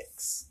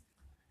astrophysics.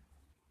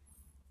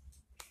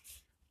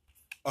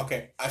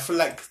 Okay, I feel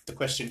like the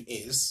question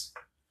is,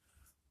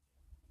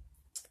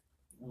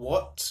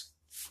 what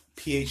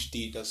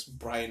PhD does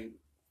Brian?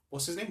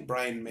 What's his name?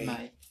 Brian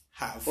May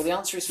have? Well, the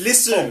answer is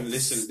Listen.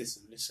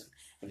 false.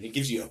 And it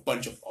gives you a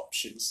bunch of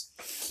options,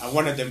 and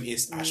one of them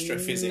is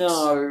astrophysics.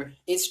 No,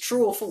 it's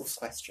true or false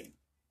question.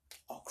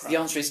 Oh crap! The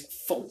answer is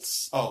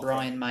false. Oh, okay.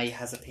 Brian May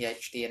has a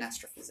PhD in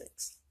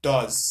astrophysics.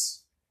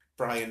 Does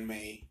Brian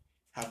May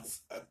have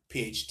a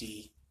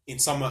PhD in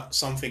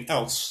something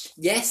else?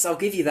 Yes, I'll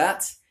give you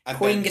that. And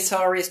Queen then,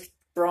 guitarist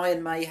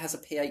Brian May has a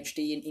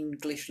PhD in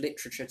English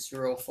literature,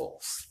 true or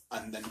false?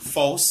 and then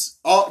false.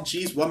 Oh,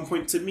 geez, 1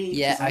 point to me.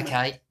 Yeah, 'cause I'm a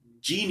okay.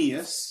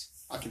 genius.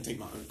 I can take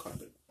my own card,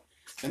 but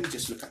let me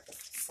just look at the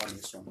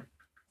funniest one.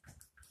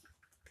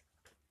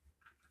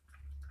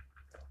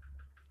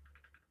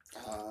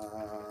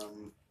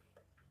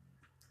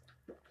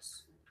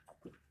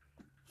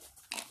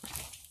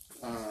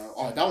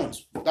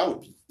 That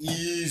would be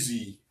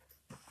easy.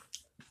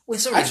 We're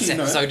sorry Actually, this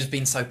no. episode has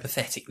been so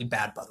pathetically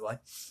bad, by the way.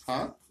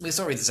 Huh? We're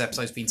sorry this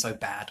episode's been so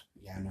bad.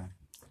 Yeah, no.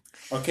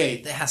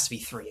 Okay, There has to be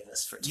 3 of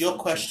us for it to your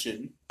function.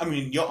 question. I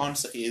mean, your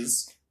answer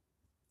is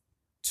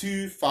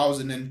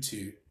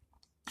 2002.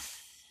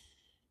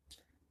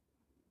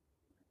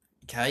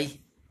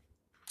 Okay.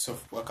 So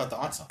work out the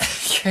answer.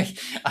 Okay.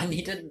 I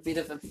need a bit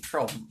of a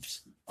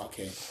prompt.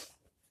 Okay.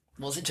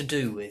 What's it to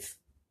do with?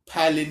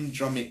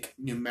 Palindromic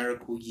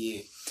numerical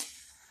year.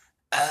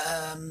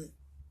 I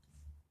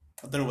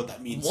don't know what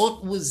that means.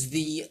 What was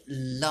the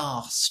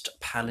last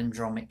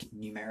palindromic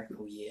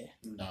numerical year?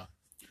 No.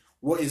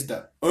 What is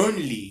the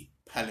only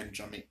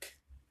palindromic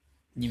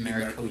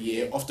Numerical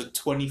year. of the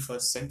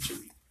 21st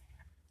century?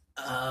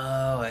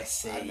 Oh, I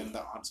see. And then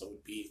the answer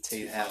would be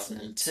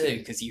 2002,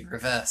 because you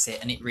reverse it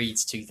and it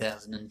reads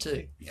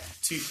 2002. Yeah,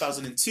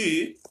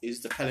 2002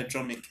 is the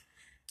palindromic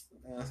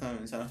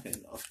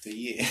something of the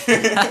year.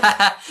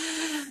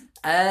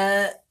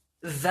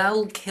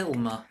 Val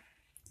Kilmer.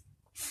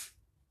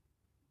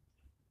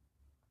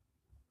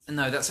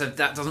 No,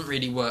 that doesn't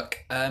really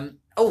work.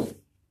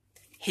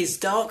 His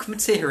Dark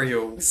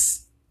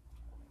Materials,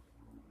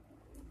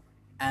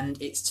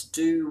 and it's to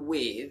do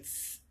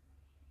with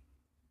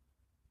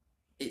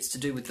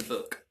the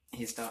book,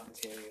 His Dark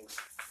Materials.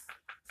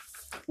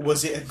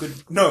 Was it a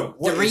good? No.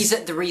 The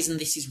reason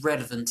this is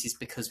relevant is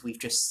because we've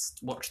just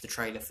watched the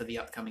trailer for the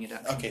upcoming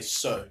adaptation. Okay,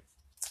 so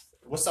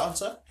what's the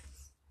answer?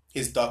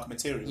 His Dark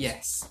Materials.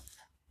 Yes.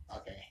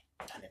 Okay,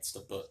 and it's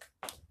the book.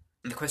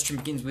 And the question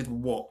begins with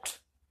what?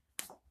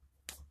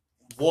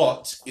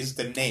 What is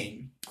the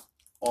name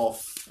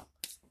of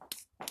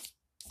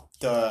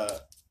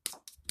the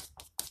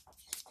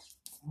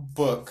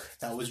book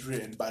that was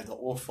written by the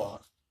author?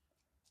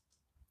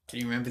 Do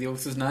you remember the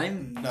author's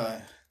name?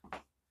 No.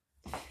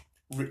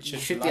 Richard You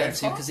should be able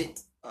to, Lionheart? because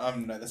it.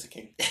 No, that's a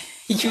king.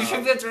 You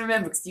should be able to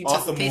remember because you took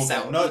Arthur the piss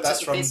Morgan. out. No, you that's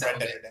took the from piss out Red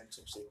of Dead it.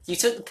 Redemption 2. You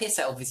took the piss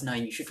out of his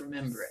name. You should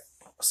remember it.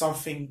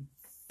 Something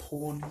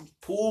Paul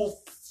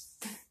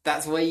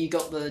That's where you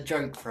got the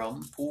joke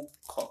from.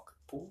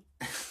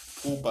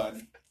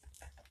 Burn.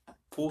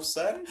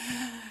 Paulson?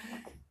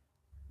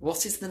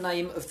 What is the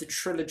name of the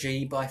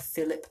trilogy by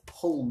Philip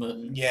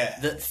Pullman Yeah.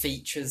 that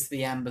features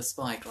the Amber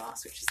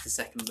Spyglass, which is the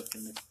second book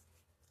in the...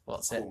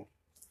 What's it? Cool.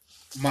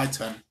 My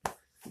turn.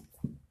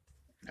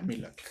 Let me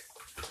look.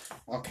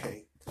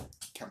 Okay.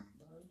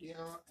 Cambodia.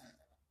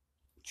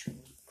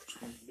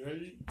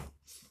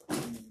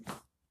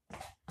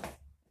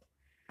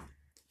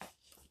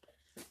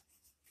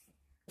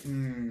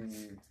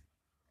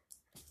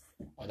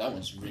 Oh, that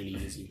one's really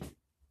easy.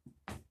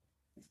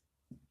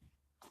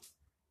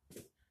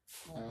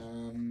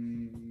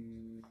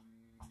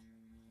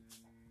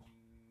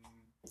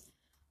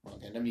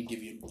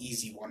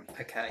 one.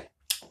 Okay.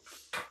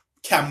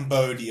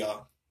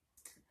 Cambodia.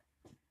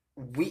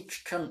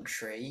 Which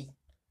country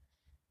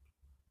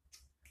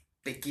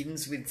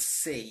begins with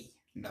C?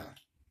 No.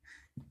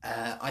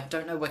 I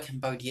don't know where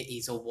Cambodia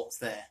is or what's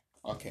there.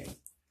 Okay.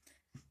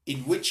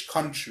 In which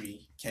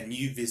country can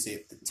you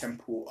visit the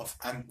temple of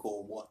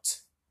Angkor Wat?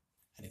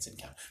 And it's in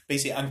Cambodia.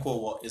 Basically,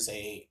 Angkor Wat is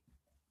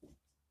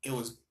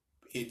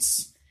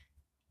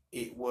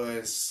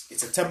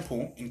it's a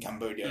temple in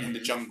Cambodia in the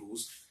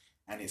jungles,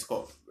 and it's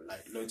got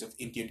like loads of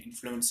Indian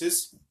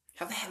influences.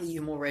 How the hell are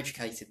you more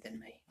educated than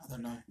me? I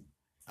don't know.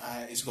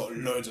 It's got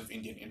loads of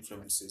Indian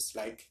influences,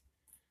 like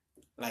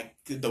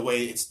the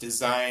way it's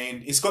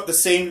designed. It's got the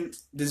same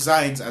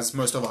designs as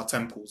most of our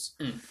temples,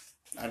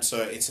 and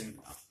so it's in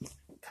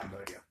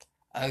Cambodia.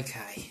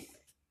 Okay.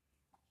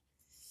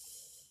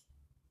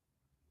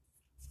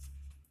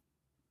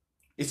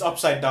 It's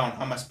upside down.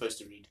 How am I supposed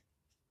to read?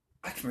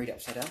 I can read it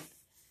upside down.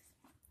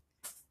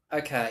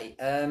 Okay.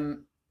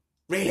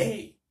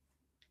 Really?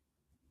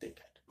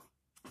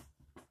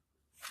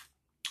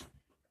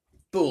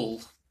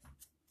 Bull.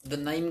 The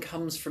name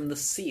comes from the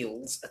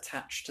seals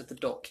attached to the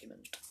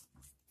document.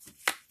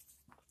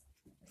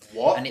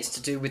 What? And it's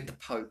to do with the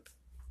Pope.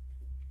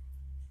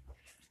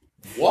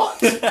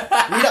 What? Read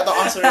out the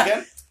answer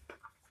again.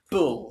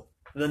 Bull.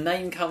 The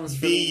name comes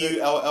from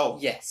Bull.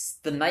 Yes.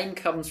 The name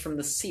comes from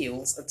the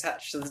seals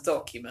attached to the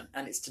document,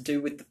 and it's to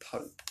do with the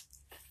Pope.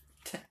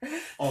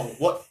 Oh,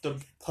 what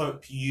the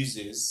Pope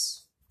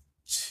uses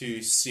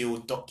to seal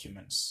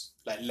documents,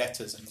 like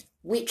letters and...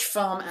 Which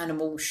farm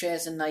animal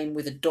shares a name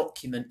with a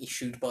document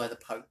issued by the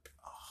Pope?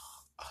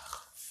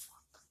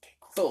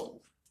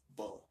 Bull.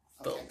 Bull.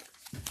 Bull. Okay.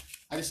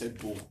 I just said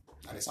bull,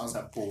 and it sounds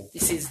like bull.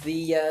 This is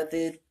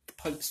the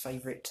Pope's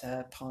favourite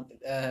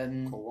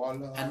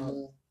Koala,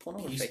 animal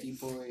pornography. Beastie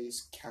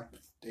Boys, Camp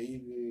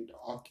David,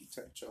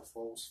 Architecture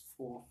Falls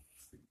 4.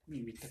 Let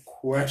me read the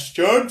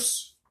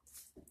questions.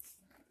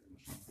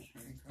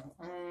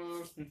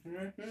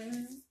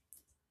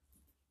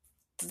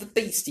 The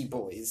Beastie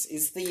Boys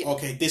is the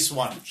Okay, this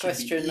one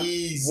question. should be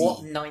easy.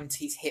 What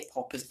 90s hip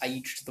hop has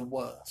aged the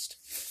worst?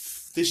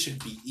 This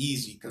should be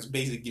easy because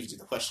basically it gives you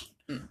the question.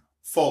 Mm.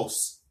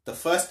 False. The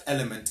first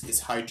element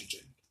is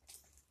hydrogen.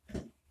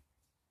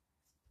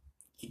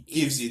 It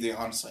gives you the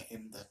answer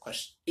in the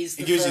question.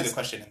 It gives you the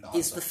question in the answer.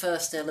 Is the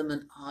first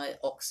element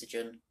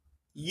oxygen?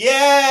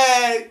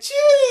 Yeah!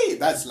 Gee!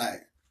 That's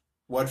like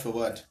word for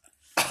word.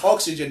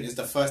 Oxygen is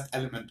the first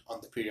element on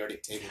the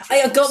periodic table.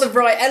 Hey, I got the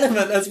right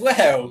element as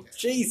well.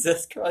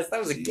 Jesus Christ, that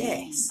was a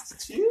guess.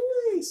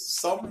 Jeez.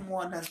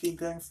 Someone has been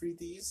going through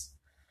these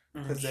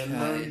because they're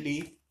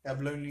lonely. They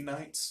have lonely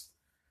nights.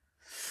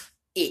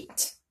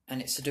 It,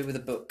 and it's to do with a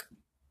book.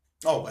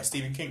 Oh, by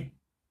Stephen King.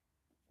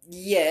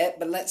 Yeah,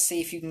 but let's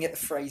see if you can get the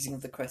phrasing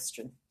of the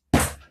question.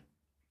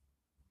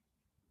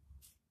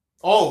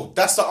 Oh,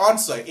 that's the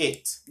answer.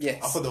 It.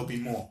 Yes. I thought there would be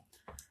more.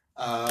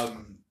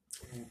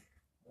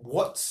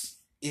 What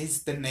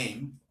is the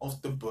name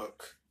of the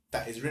book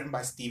that is written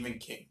by Stephen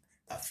King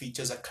that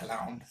features a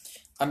clown?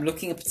 I'm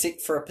looking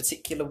for a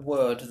particular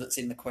word that's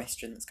in the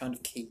question that's kind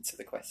of key to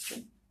the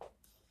question.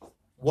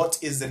 What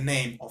is the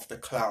name of the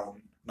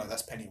clown? No,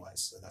 that's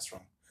Pennywise, so that's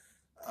wrong.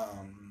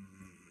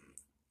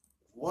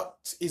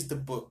 What is the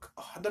book?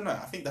 Oh, I don't know.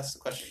 I think that's the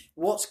question.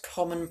 What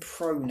common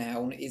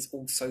pronoun is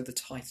also the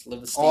title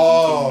of a Stephen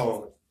King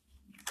novel?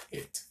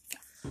 It.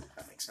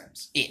 That makes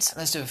sense. It.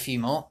 Let's do a few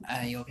more.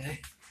 You'll go.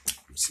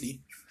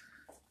 Sleep.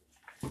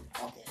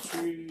 Okay,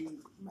 True,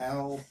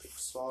 Mel,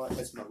 Pixar,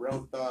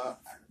 Esmeralda,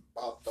 and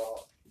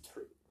Bada.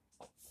 True.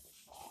 Oh,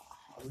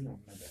 I really don't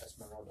remember the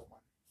Esmeralda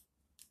one.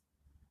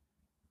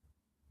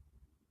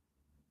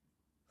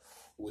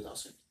 Ooh,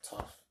 that's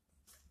tough.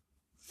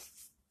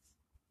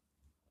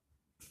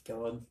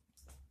 Go on.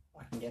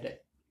 I can get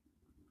it.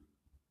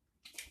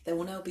 There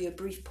will now be a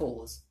brief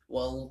pause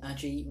while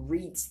Aji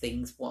reads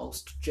things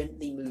whilst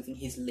gently moving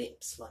his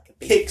lips like a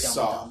big Pixar.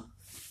 dum-dum.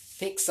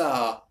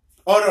 Pixar.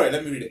 Oh no, wait,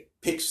 let me read it.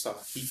 Pixar.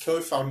 He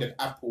co-founded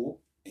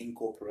Apple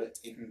Incorporate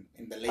in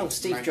the late 90s.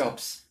 Steve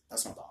Jobs.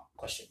 That's not the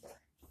question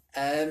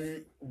though.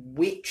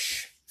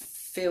 Which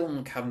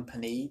film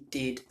company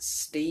did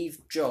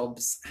Steve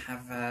Jobs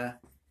have a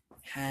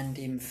hand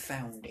in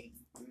founding?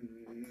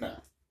 No.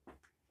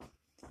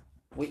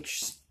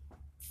 Which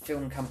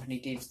film company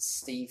did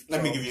Steve Jobs...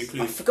 Let me give you a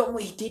clue. I've forgotten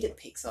what he did at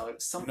Pixar. It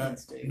was something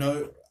to do.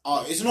 No,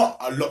 it's not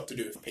a lot to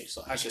do with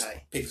Pixar. It's just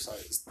Okay.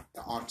 Pixar is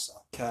the answer.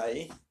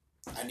 Okay.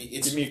 And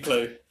it's... Give me a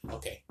clue.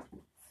 Okay.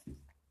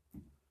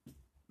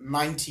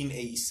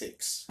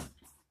 1986.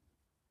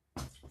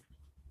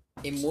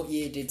 In what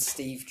year did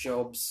Steve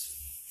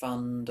Jobs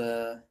fund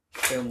a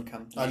film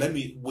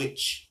company?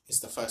 Which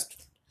is the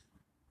first?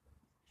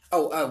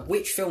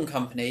 Which film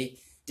company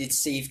did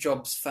Steve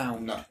Jobs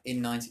found No.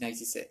 in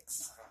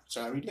 1986?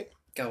 Shall I read it?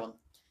 Go on.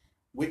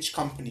 Which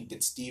company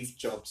did Steve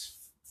Jobs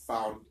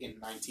found in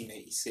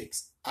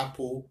 1986?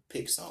 Apple,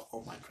 Pixar,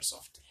 or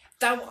Microsoft?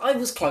 I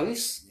was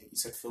close. Yeah, you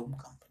said film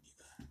company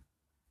there.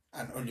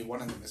 And only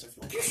one of them is a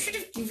film You company. should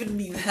have given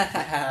me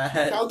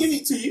that. I'll give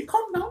it to you.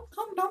 Calm down,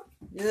 calm down.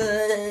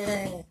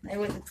 I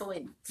want the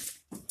point.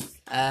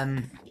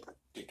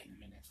 Dick in a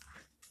minute.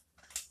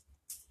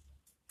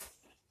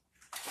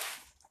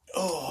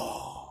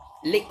 Oh.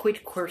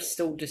 Liquid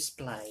crystal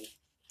display.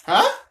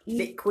 Huh?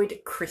 Liquid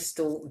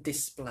crystal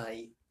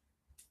display.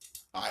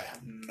 I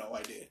have no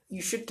idea.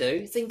 You should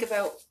do. Think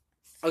about...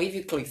 I'll give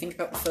you a clue. Think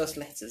about the first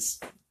letters.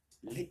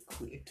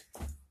 Liquid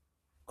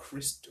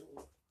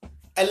crystal.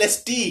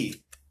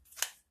 LSD.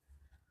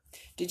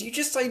 Did you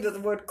just say that the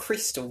word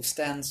crystal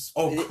stands...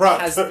 Oh, crap.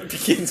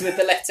 Begins with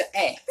the letter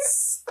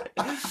S?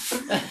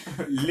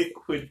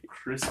 Liquid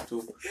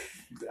crystal.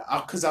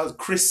 Because I was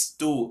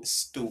crystal.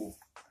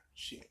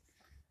 Shit.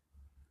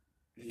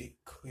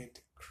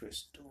 Liquid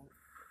crystal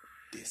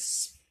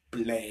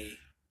display.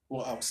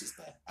 What else is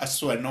there? I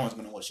swear no one's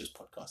going to watch this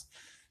podcast.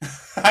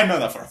 I know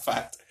that for a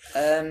fact.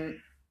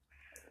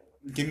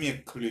 Give me a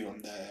clue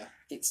on the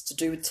It's to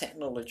do with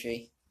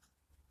technology.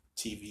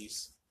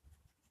 TVs.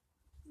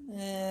 I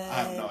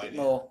have no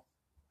idea. More.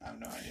 I have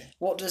no idea.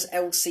 What does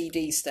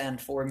LCD stand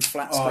for in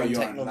flat screen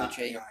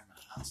technology? You're an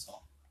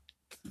asshole.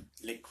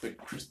 Liquid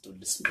crystal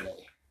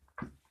display.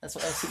 That's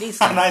what LCD And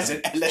stands I for.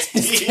 said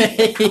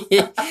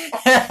LSD.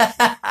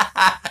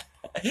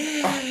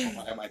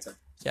 Oh, my turn.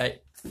 Okay.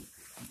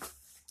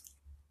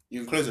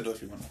 You can close the door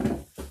if you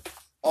want.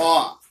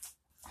 Oh!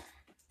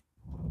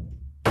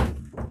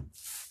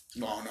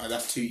 Oh no,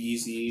 that's too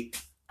easy.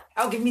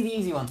 Oh, give me the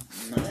easy one.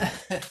 No.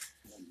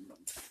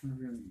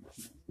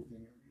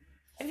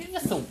 Have you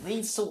ever thought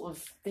these sort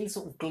of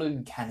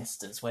glue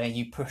canisters where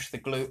you push the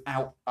glue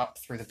out up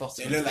through the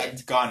bottom? They look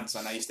like guns,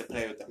 and I used to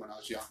play with them when I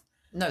was young.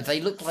 No,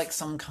 they look like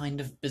some kind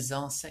of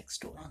bizarre sex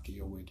toy. Okay,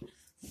 you're weird.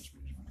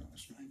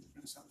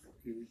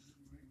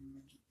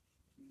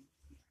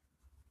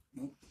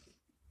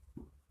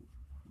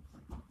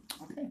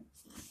 Okay.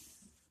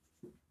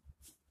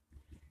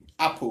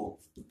 Apple.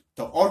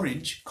 The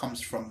orange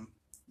comes from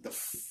the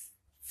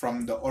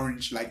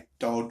orange, like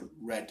dulled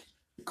red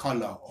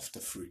color of the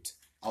fruit.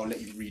 I'll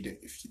let you read it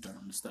if you don't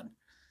understand.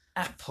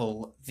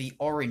 Apple. The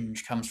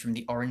orange comes from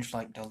the orange,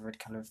 like dull red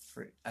color of the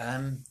fruit.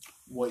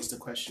 What is the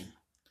question?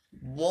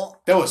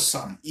 What There was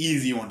some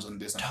easy ones on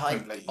this.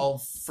 type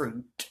of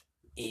fruit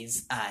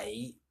is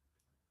a...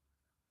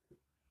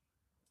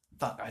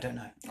 Fuck, I don't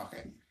know.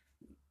 Okay.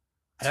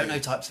 I don't know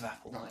types of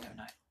apple. I don't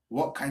know.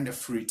 What kind of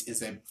fruit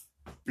is a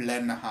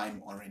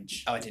Blenheim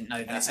orange? Oh, I didn't know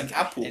that. And it's an Okay.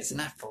 apple. It's an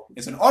apple.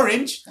 It's an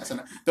orange.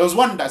 There was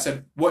one that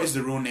said, "What is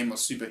the real name of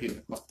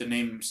superhero? Of the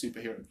name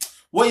superhero?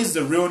 What is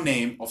the real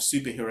name of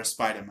superhero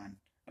Spider-Man?"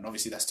 And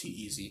obviously, that's too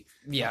easy.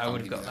 Yeah, I can't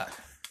would have give got you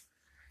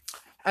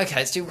that. Okay,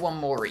 let's do one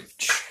more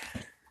each.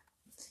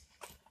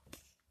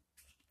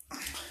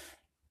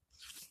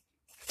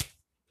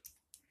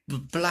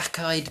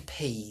 Black-eyed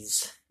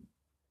peas.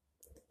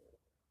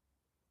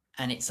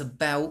 And it's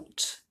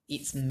about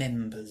its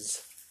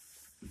members.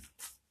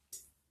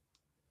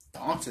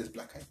 The answer is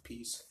black-eyed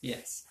peas.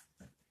 Yes.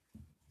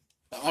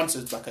 The answer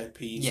is black-eyed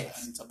peas,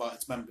 Yes. and it's about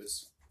its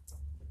members.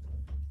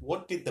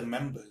 What did the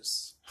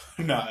members?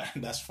 No,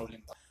 that's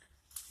probably not.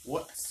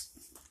 What?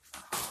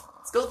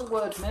 It's got the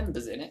word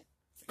members in it.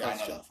 Yeah, I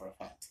know that for a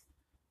fact.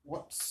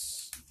 What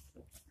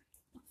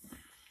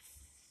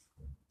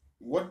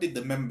did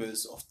the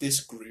members of this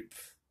group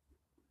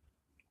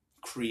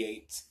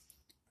create?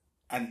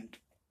 And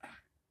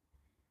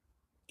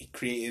it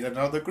created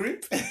another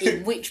group?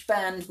 In which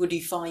band would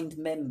you find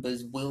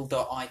members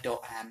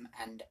Will.I.Am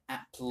and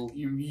Apple?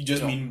 You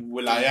just mean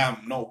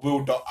Will.I.Am, not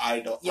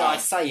Will.I.Am. Yeah, I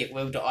say it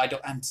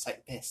Will.I.Am to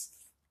take the piss.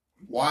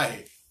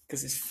 Why?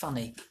 Because it's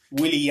funny.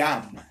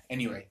 William.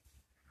 Anyway.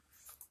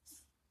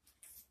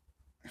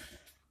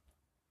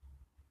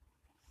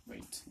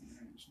 Wait.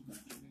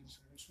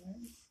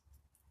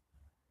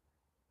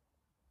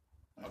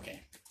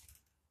 Okay.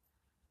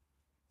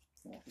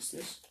 What is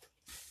this?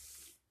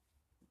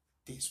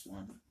 This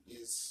one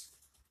is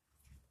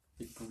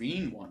the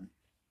green one.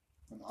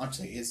 And the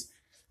answer is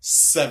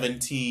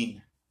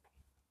 17.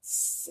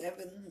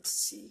 17.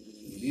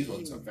 These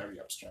ones are very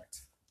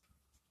abstract.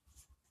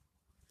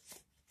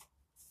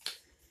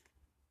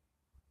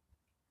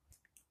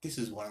 This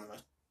is one of the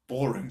most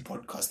boring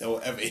podcasts they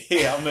will ever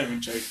hear. I'm not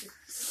even joking.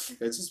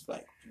 It's just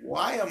like,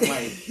 why am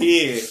I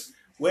here?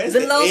 Where's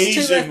the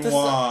Asian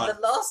one? The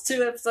last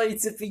two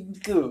episodes have been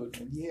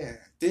good. Yeah,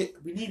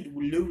 we need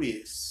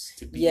Lewis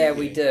to be Yeah, here.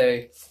 we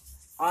do.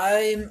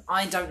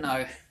 I don't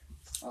know.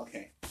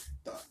 Okay.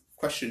 The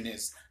question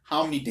is,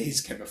 how many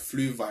days can a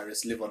flu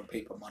virus live on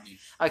paper money?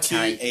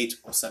 Okay. 2, 8,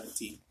 or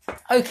 17?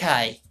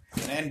 Okay.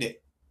 Can I end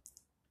it?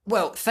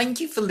 Well, thank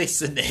you for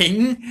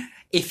listening,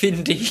 if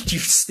indeed you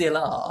still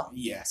are.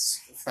 Yes.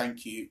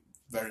 Thank you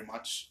very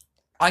much.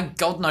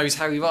 God knows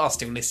how you are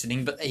still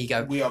listening, but there you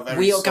go. We are very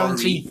We are sorry. going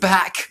to be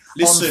back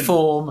Listen. on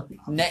form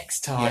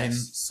next time.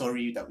 Yes,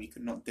 sorry that we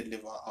could not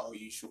deliver our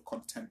usual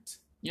content.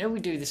 You know we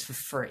do this for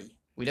free.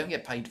 We don't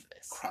get paid for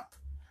this. Crap.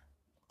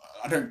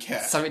 I don't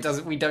care. So it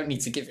doesn't. We don't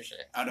need to give a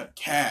shit. I don't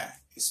care.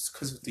 It's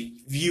because of the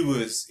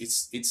viewers.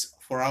 It's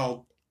for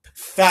our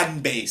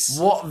fan base.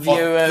 What of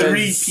viewers?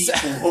 3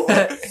 people.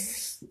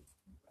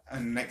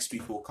 And next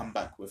week we'll come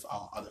back with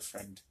our other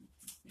friend.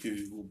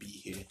 who will be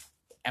here.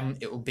 And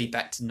it will be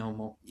back to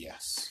normal.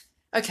 Yes.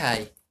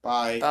 Okay.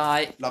 Bye.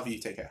 Bye. Love you.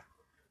 Take care.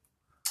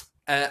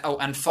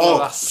 And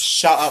follow us.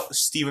 Shout out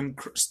Steven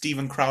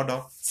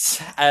Crowder.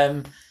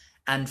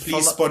 And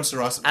Please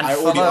sponsor us. and I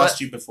already follow-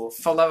 asked you before.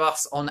 Follow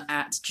us on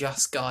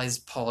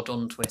 @JustGuysPod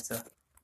on Twitter.